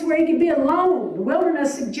place where he could be alone. The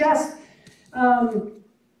wilderness suggests,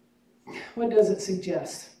 what does it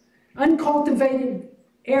suggest? Uncultivated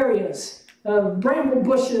areas of bramble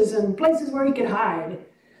bushes and places where he could hide.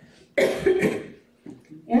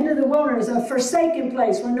 Into the wilderness, a forsaken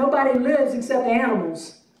place where nobody lives except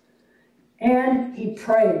animals. And he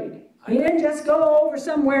prayed. He didn't just go over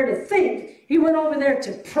somewhere to think. He went over there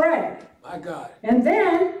to pray. My God. And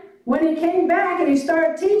then, when he came back and he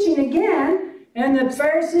started teaching again, and the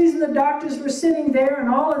Pharisees and the doctors were sitting there and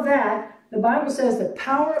all of that, the Bible says the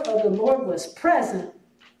power of the Lord was present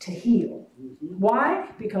to heal. Mm-hmm. Why?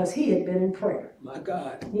 Because he had been in prayer. My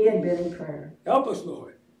God. He had been in prayer. Help us,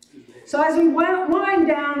 Lord. So as we wind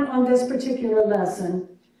down on this particular lesson,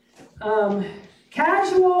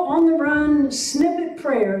 casual, on-the-run, snippet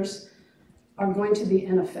prayers are going to be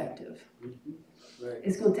ineffective. Mm-hmm. Right.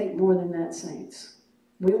 It's going to take more than that, saints.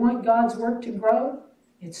 We want God's work to grow.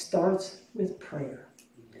 It starts with prayer.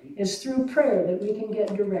 Mm-hmm. It's through prayer that we can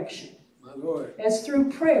get direction. My Lord. It's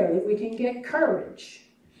through prayer that we can get courage.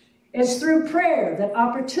 It's through prayer that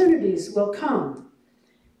opportunities will come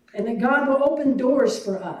and that God will open doors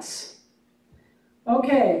for us.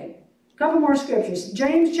 Okay, a couple more scriptures.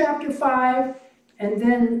 James chapter 5, and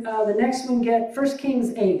then the next one, get 1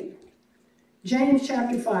 Kings 8. James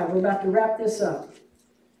chapter 5, we're about to wrap this up.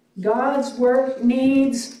 God's work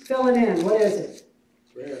needs, fill it in, what is it?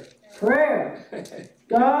 Prayer. Prayer.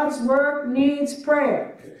 God's work needs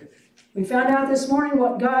prayer. We found out this morning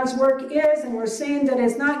what God's work is, and we're seeing that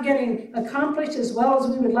it's not getting accomplished as well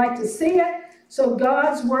as we would like to see it. So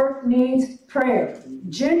God's work needs prayer.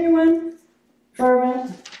 Genuine,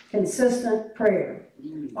 fervent, consistent prayer.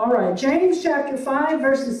 All right, James chapter 5,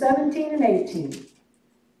 verses 17 and 18.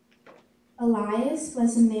 Elias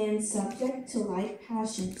was a man subject to like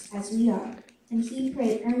passions as we are, and he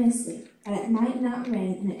prayed earnestly that it might not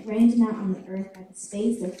rain, and it rained not on the earth by the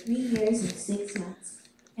space of 3 years and 6 months.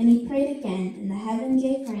 And he prayed again, and the heaven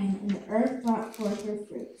gave rain, and the earth brought forth her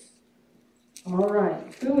fruit. All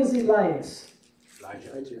right, who is Elias?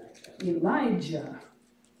 Elijah. Elijah.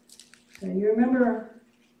 So you remember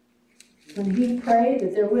when he prayed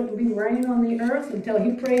that there wouldn't be rain on the earth until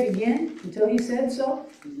he prayed again, until he said so?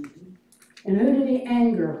 Mm-hmm. And who did he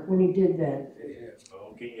anger when he did that?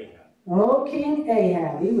 Oh, King Ahab. Oh, King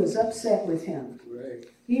Ahab. He was upset with him. Right.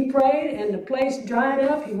 He prayed and the place dried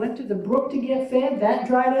up. He went to the brook to get fed. That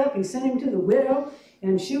dried up. He sent him to the widow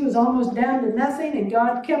and she was almost down to nothing, and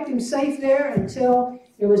God kept him safe there until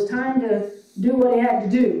it was time to do what he had to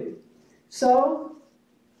do. So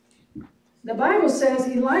the Bible says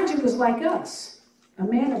Elijah was like us, a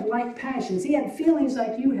man of like passions. He had feelings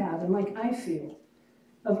like you have and like I feel,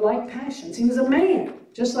 of like passions. He was a man,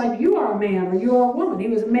 just like you are a man or you are a woman. He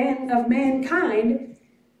was a man of mankind.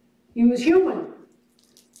 He was human.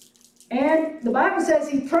 And the Bible says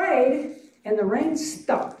he prayed and the rain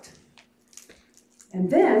stopped. And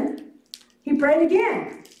then he prayed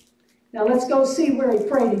again. Now let's go see where he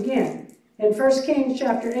prayed again. In 1 Kings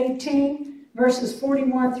chapter 18, verses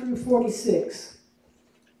 41 through 46.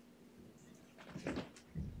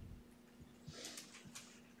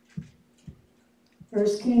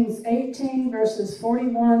 First Kings 18, verses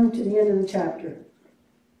 41 to the end of the chapter.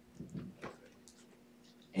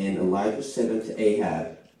 And Elijah said unto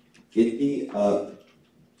Ahab, Get thee up,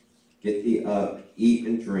 eat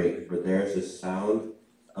and drink, for there is a sound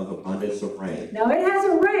of abundance of rain. Now it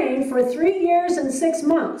hasn't rained for 3 years and 6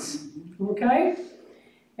 months, okay?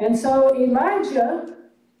 And so Elijah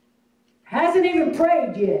hasn't even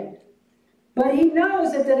prayed yet, but he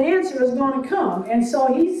knows that the answer is going to come. And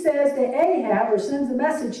so he says to Ahab, or sends a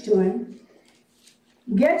message to him,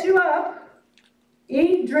 get you up,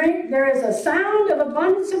 eat, drink, there is a sound of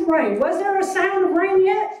abundance of rain. Was there a sound of rain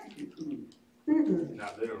yet? Mm-mm.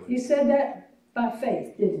 Not literally. He said that by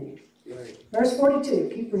faith, didn't he? Right. Verse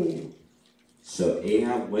 42, keep reading. So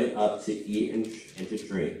Ahab went up to eat and to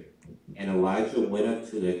drink, and Elijah went up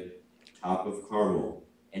to the top of Carmel.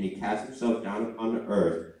 And he cast himself down upon the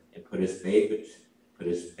earth and put his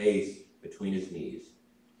face between his knees.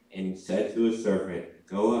 And he said to his servant,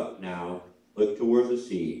 Go up now, look towards the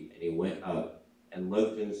sea. And he went up and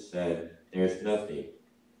looked and said, There is nothing.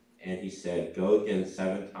 And he said, Go again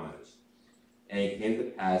 7 times. And it came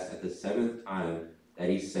to pass at the 7th time that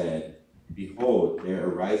he said, Behold, there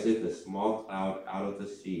ariseth a small cloud out of the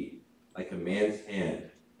sea, like a man's hand.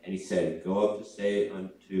 And he said, Go up to say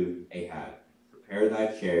unto Ahab, Prepare thy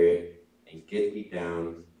chariot, and get thee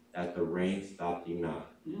down, that the rain stop thee not.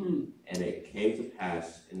 And it came to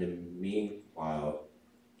pass in the meanwhile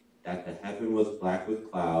that the heaven was black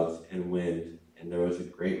with clouds and wind, and there was a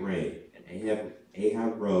great rain. And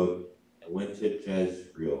Ahab rode and went to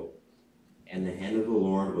Jezreel. And the hand of the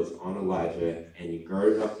Lord was on Elijah, and he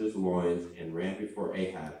girded up his loins and ran before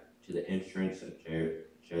Ahab to the entrance of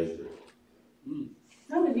Jezreel.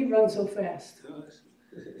 How did he run so fast?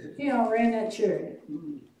 He outran that chariot.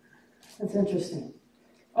 That's interesting.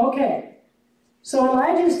 Okay, so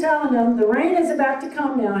Elijah's telling them the rain is about to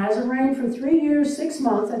come now. It hasn't rained for 3 years, 6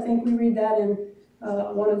 months. I think we read that in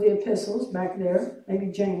one of the epistles back there, maybe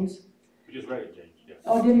James. We just read it, James, yes.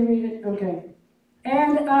 Oh, did he read it? Okay.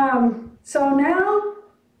 And so now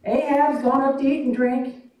Ahab's gone up to eat and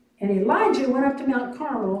drink, and Elijah went up to Mount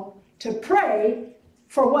Carmel to pray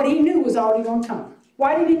for what he knew was already going to come.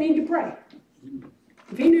 Why did he need to pray?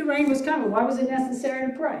 If he knew rain was coming, why was it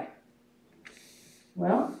necessary to pray?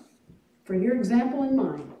 Well, for your example and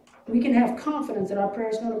mine, we can have confidence that our prayer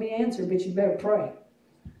is going to be answered, but you better pray.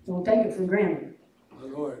 Don't take it for granted. My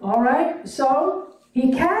Lord. All right, so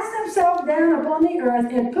he cast himself down upon the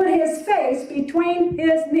earth and put his face between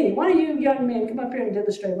his knees. One of you young men, come up here and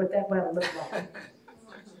demonstrate what that well looks like.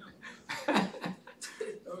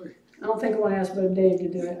 I don't think I want to ask Brother Dave to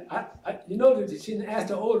do it. You know that she didn't ask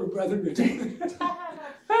the older brother to do it.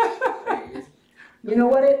 You know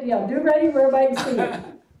what it, yeah, do ready where everybody can see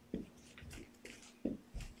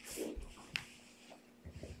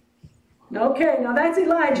it. Okay, now that's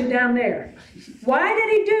Elijah down there. Why did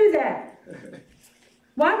he do that?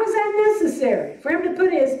 Why was that necessary? For him to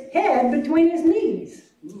put his head between his knees?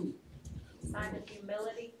 Sign of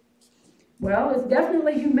humility. Well, it's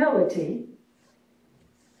definitely humility.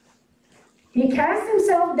 He cast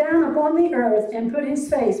himself down upon the earth and put his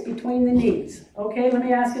face between the knees. Okay, let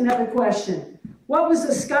me ask another question. What was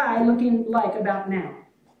the sky looking like about now?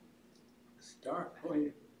 Dark.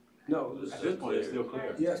 No, At this point, it's still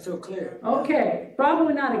clear. yeah, still clear. Okay,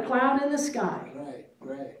 probably not a cloud in the sky.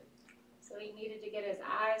 Right. So he needed to get his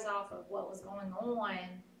eyes off of what was going on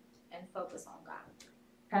and focus on God.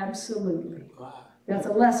 Absolutely. Wow. That's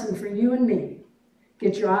a lesson for you and me.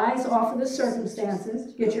 Get your eyes off of the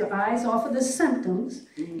circumstances. Get your eyes off of the symptoms.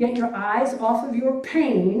 Get your eyes off of your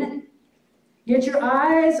pain. Get your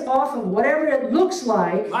eyes off of whatever it looks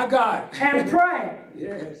like. My God. And pray.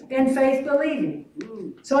 Yes. In faith believing.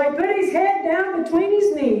 So he put his head down between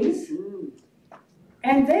his knees.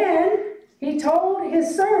 And then he told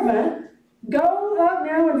his servant, go up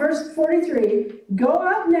now in verse 43, go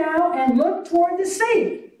up now and look toward the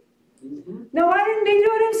sea. Now why didn't he do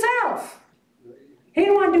it himself? He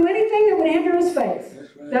didn't want to do anything that would hinder his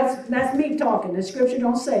faith. That's me talking. The scripture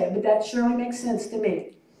don't say it, but that surely makes sense to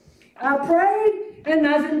me. I prayed and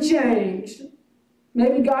nothing changed.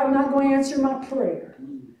 Maybe God's not going to answer my prayer.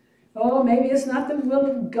 Oh, maybe it's not the will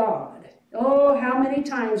of God. Oh, how many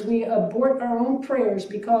times we abort our own prayers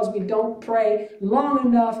because we don't pray long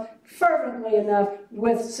enough, fervently enough,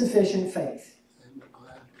 with sufficient faith.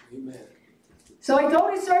 Amen. So he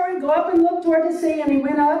told his servant, go up and look toward the sea, and he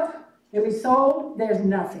went up. And we saw there's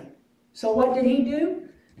nothing. So what did he do?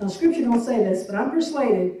 Now, Scripture don't say this, but I'm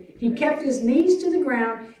persuaded he kept his knees to the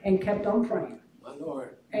ground and kept on praying. My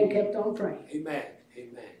Lord. And kept on praying. Amen.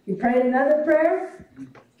 Amen. He prayed another prayer.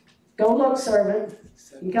 Go look, servant.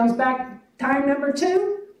 He comes back time number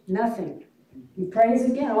 2, nothing. He prays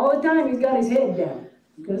again. All the time he's got his head down.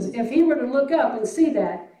 Because if he were to look up and see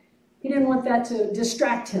that, he didn't want that to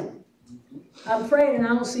distract him. I'm praying and I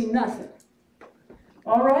don't see nothing.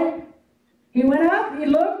 All right? He went up, he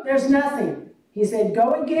looked, there's nothing. He said,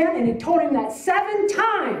 go again, and he told him that 7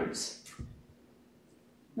 times.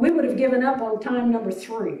 We would have given up on time number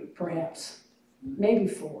 3, perhaps. Maybe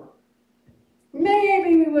 4.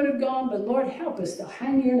 Maybe we would have gone, but Lord, help us to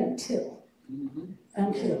hang in until.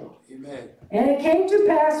 Amen. And it came to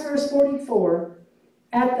pass, verse 44,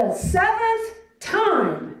 at the 7th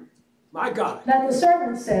time, My God. that the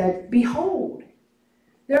servant said, behold,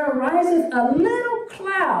 there ariseth a little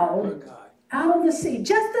cloud My God. out of the sea.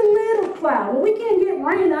 Just a little cloud. Well, we can't get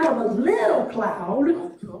rain out of a little cloud.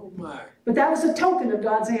 Oh my. But that was a token of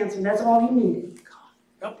God's answer. That's all he needed.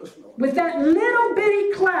 Help us, Lord. with that little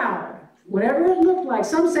bitty cloud, whatever it looked like.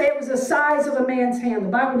 Some say it was the size of a man's hand. The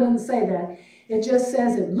Bible doesn't say that. It just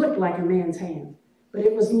says it looked like a man's hand, but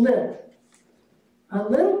it was little. A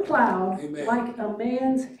little cloud Amen. like a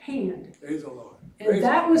man's hand. Praise the Lord. And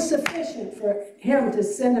that was sufficient for him to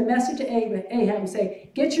send a message to Ahab and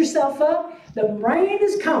say, get yourself up, the rain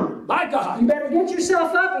is coming. My God. You better get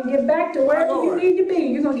yourself up and get back to wherever you need to be.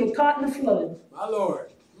 You're going to get caught in the flood. My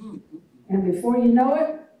Lord. And before you know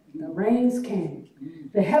it, the rains came.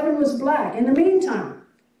 The heaven was black. In the meantime,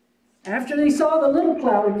 after they saw the little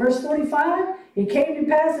cloud, in verse 45, it came to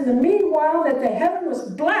pass in the meanwhile that the heaven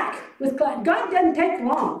was black with cloud. God doesn't take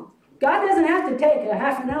long. God doesn't have to take a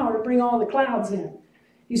half an hour to bring all the clouds in.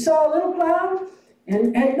 You saw a little cloud,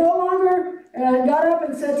 and no longer got up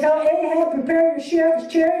and said, tell Ahab, prepare your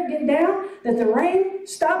chariot, get down, that the rain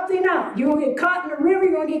stopped thee not. You're going to get caught in the river,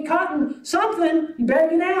 you're going to get caught in something, you better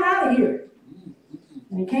get out of here.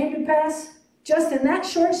 And it came to pass, just in that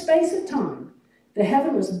short space of time, the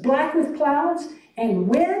heaven was black with clouds and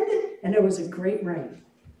wind, and there was a great rain.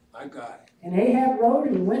 My God. And Ahab rode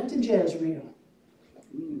and went to Jezreel.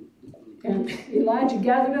 And Elijah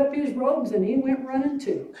gathered up his robes and he went running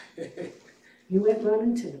too. He went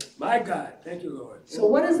running too. My God. Thank you, Lord. So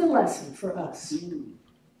what is the lesson for us?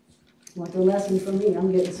 What the lesson for me?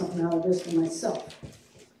 I'm getting something out of this for myself.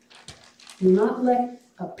 Do not let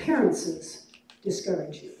appearances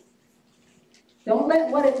discourage you. Don't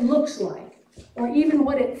let what it looks like or even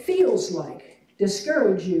what it feels like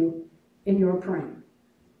discourage you in your praying.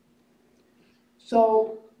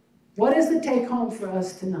 So what is the take home for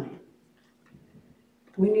us tonight?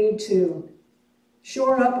 We need to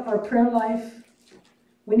shore up our prayer life.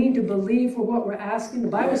 We need to believe for what we're asking. The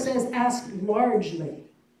Bible says ask largely.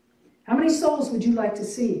 How many souls would you like to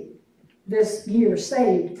see this year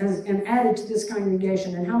saved and added to this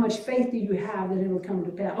congregation? And how much faith do you have that it will come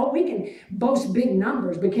to pass? Oh, we can boast big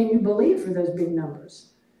numbers, but can you believe for those big numbers?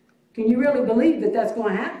 Can you really believe that that's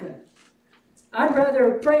going to happen? I'd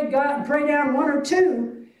rather pray down one or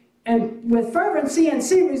two and with fervency and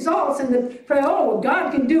see results and to pray, oh,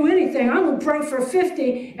 God can do anything. I'm going to pray for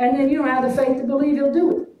 50, and then you don't have the faith to believe he'll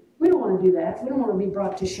do it. We don't want to do that. We don't want to be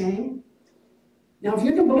brought to shame. Now, if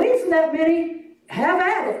you can believe for that many, have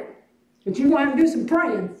at it. But you're going to have to do some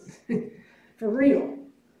praying for real.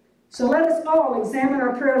 So let us all examine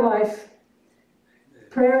our prayer life.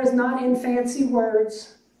 Prayer is not in fancy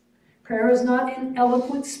words. Prayer is not in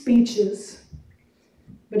eloquent speeches.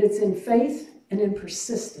 But it's in faith and in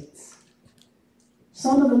persistence.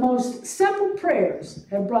 Some of the most simple prayers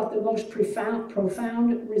have brought the most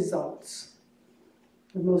profound results.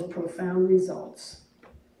 The most profound results.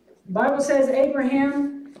 The Bible says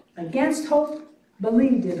Abraham, against hope,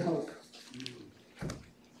 believed in hope.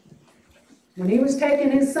 When he was taking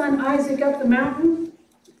his son Isaac up the mountain,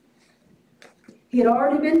 he had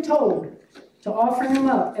already been told to offer him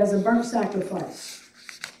up as a burnt sacrifice.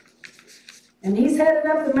 And he's headed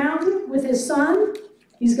up the mountain with his son.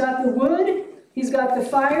 He's got the wood, he's got the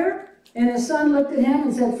fire, and his son looked at him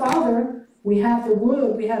and said, Father, we have the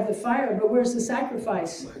wood, we have the fire, but where's the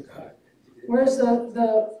sacrifice? My God. Where's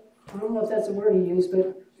the I don't know if that's a word he used,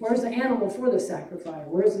 but where's the animal for the sacrifice?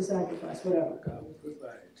 Where's the sacrifice? Whatever. God will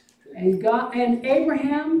provide. And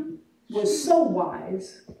Abraham was so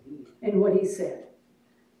wise in what he said.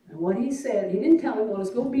 And what he said, he didn't tell him, well,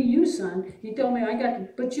 it's going to be you, son. He told me, I got to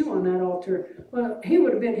put you on that altar. Well, he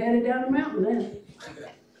would have been headed down the mountain then.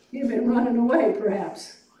 He'd have been running away,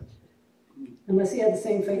 perhaps. Unless he had the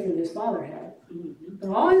same faith that his father had. But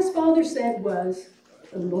all his father said was,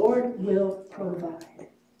 the Lord will provide.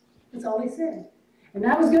 That's all he said. And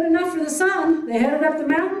that was good enough for the son. They headed up the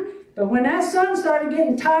mountain. But when that son started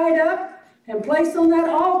getting tied up and placed on that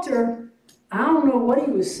altar, I don't know what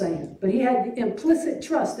he was saying, but he had implicit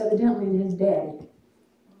trust evidently in his daddy.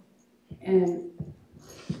 And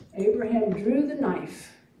Abraham drew the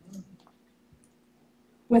knife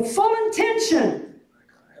with full intention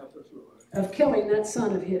of killing that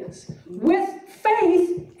son of his, with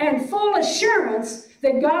faith and full assurance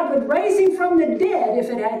that God would raise him from the dead if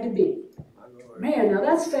it had to be. Man, now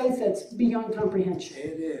that's faith that's beyond comprehension.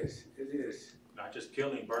 It is. It is. Not just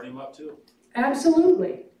kill him, burn him up too.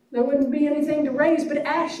 Absolutely. There wouldn't be anything to raise but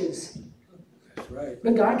ashes. That's right.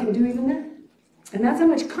 But God can do even that. And that's how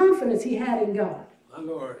much confidence he had in God. My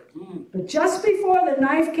Lord. But just before the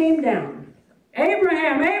knife came down,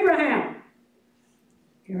 Abraham, Abraham,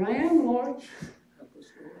 here I am, Lord.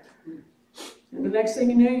 And the next thing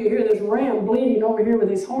you know, you hear this ram bleeding over here with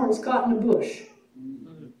his horns caught in a bush.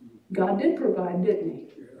 God did provide, didn't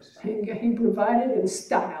he? He provided in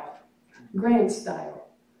style, grand style.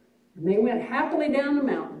 And they went happily down the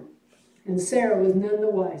mountain. And Sarah was none the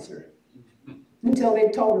wiser until they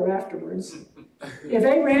told her afterwards. If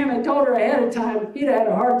Abraham had told her ahead of time, he'd have had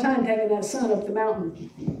a hard time taking that son up the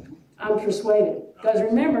mountain. I'm persuaded. Because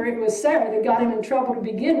remember, it was Sarah that got him in trouble to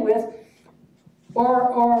begin with.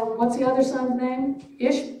 Or what's the other son's name?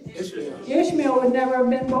 Ishmael would never have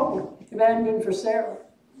been born if it hadn't been for Sarah.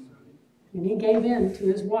 And he gave in to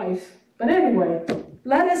his wife. But anyway,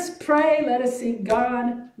 let us pray. Let us seek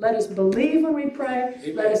God. Let us believe when we pray.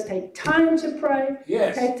 Amen. Let us take time to pray.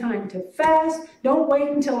 Yes. Take time to fast. Don't wait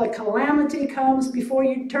until a calamity comes before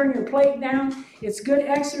you turn your plate down. It's good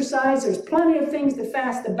exercise. There's plenty of things to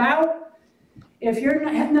fast about. If you're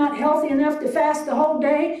not healthy enough to fast the whole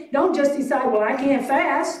day, don't just decide, well, I can't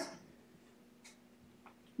fast.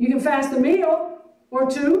 You can fast a meal or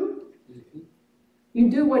two. You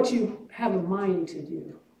do what you have a mind to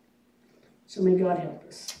do. So may God help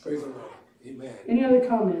us. Praise the Lord. Amen. Any other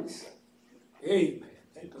comments Amen.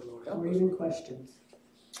 Thank the Lord. Help or us. even questions?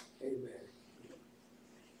 Amen.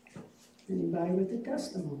 Anybody with a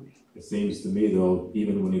testimony? It seems to me, though,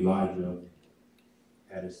 even when Elijah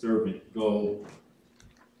had his servant go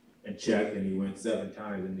and check, and he went 7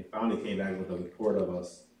 times, and he finally came back with a report of a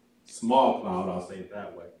small cloud, I'll say it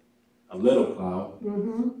that way, a little cloud.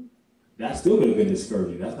 Mm-hmm. That still could have been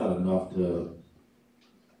discouraging. That's not enough to.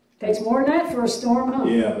 Takes more than that for a storm, huh?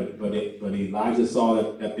 Yeah, but Elijah saw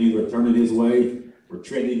that things were turning his way, were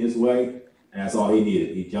trending his way, and that's all he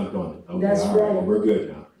needed. He jumped on it. Okay, That's all right, right. well, we're good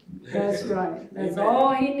now. That's right. That's Amen.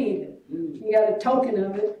 all he needed. He got a token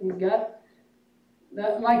of it. He got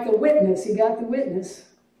that, like the witness. He got the witness.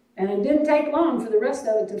 And it didn't take long for the rest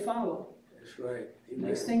of it to follow. That's right. Amen.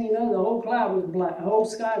 Next thing you know, the whole cloud was black. The whole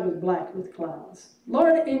sky was black with clouds.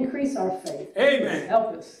 Lord, increase our faith. Amen.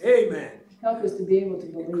 Help us. Amen. Help us to be able to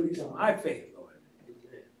believe Increase God. my faith, Lord.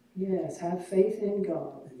 Amen. Yes, have faith in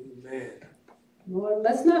God. Amen. Lord,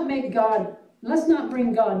 let's not bring God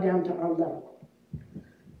down to our level.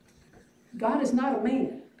 God is not a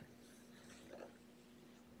man.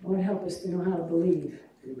 Lord, help us to know how to believe,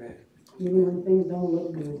 Amen. even when things don't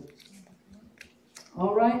look good.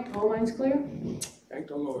 All right, all minds clear? Thank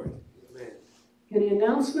the Lord. Amen. Any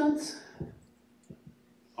announcements?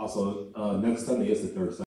 Also, next Sunday is the third Sunday.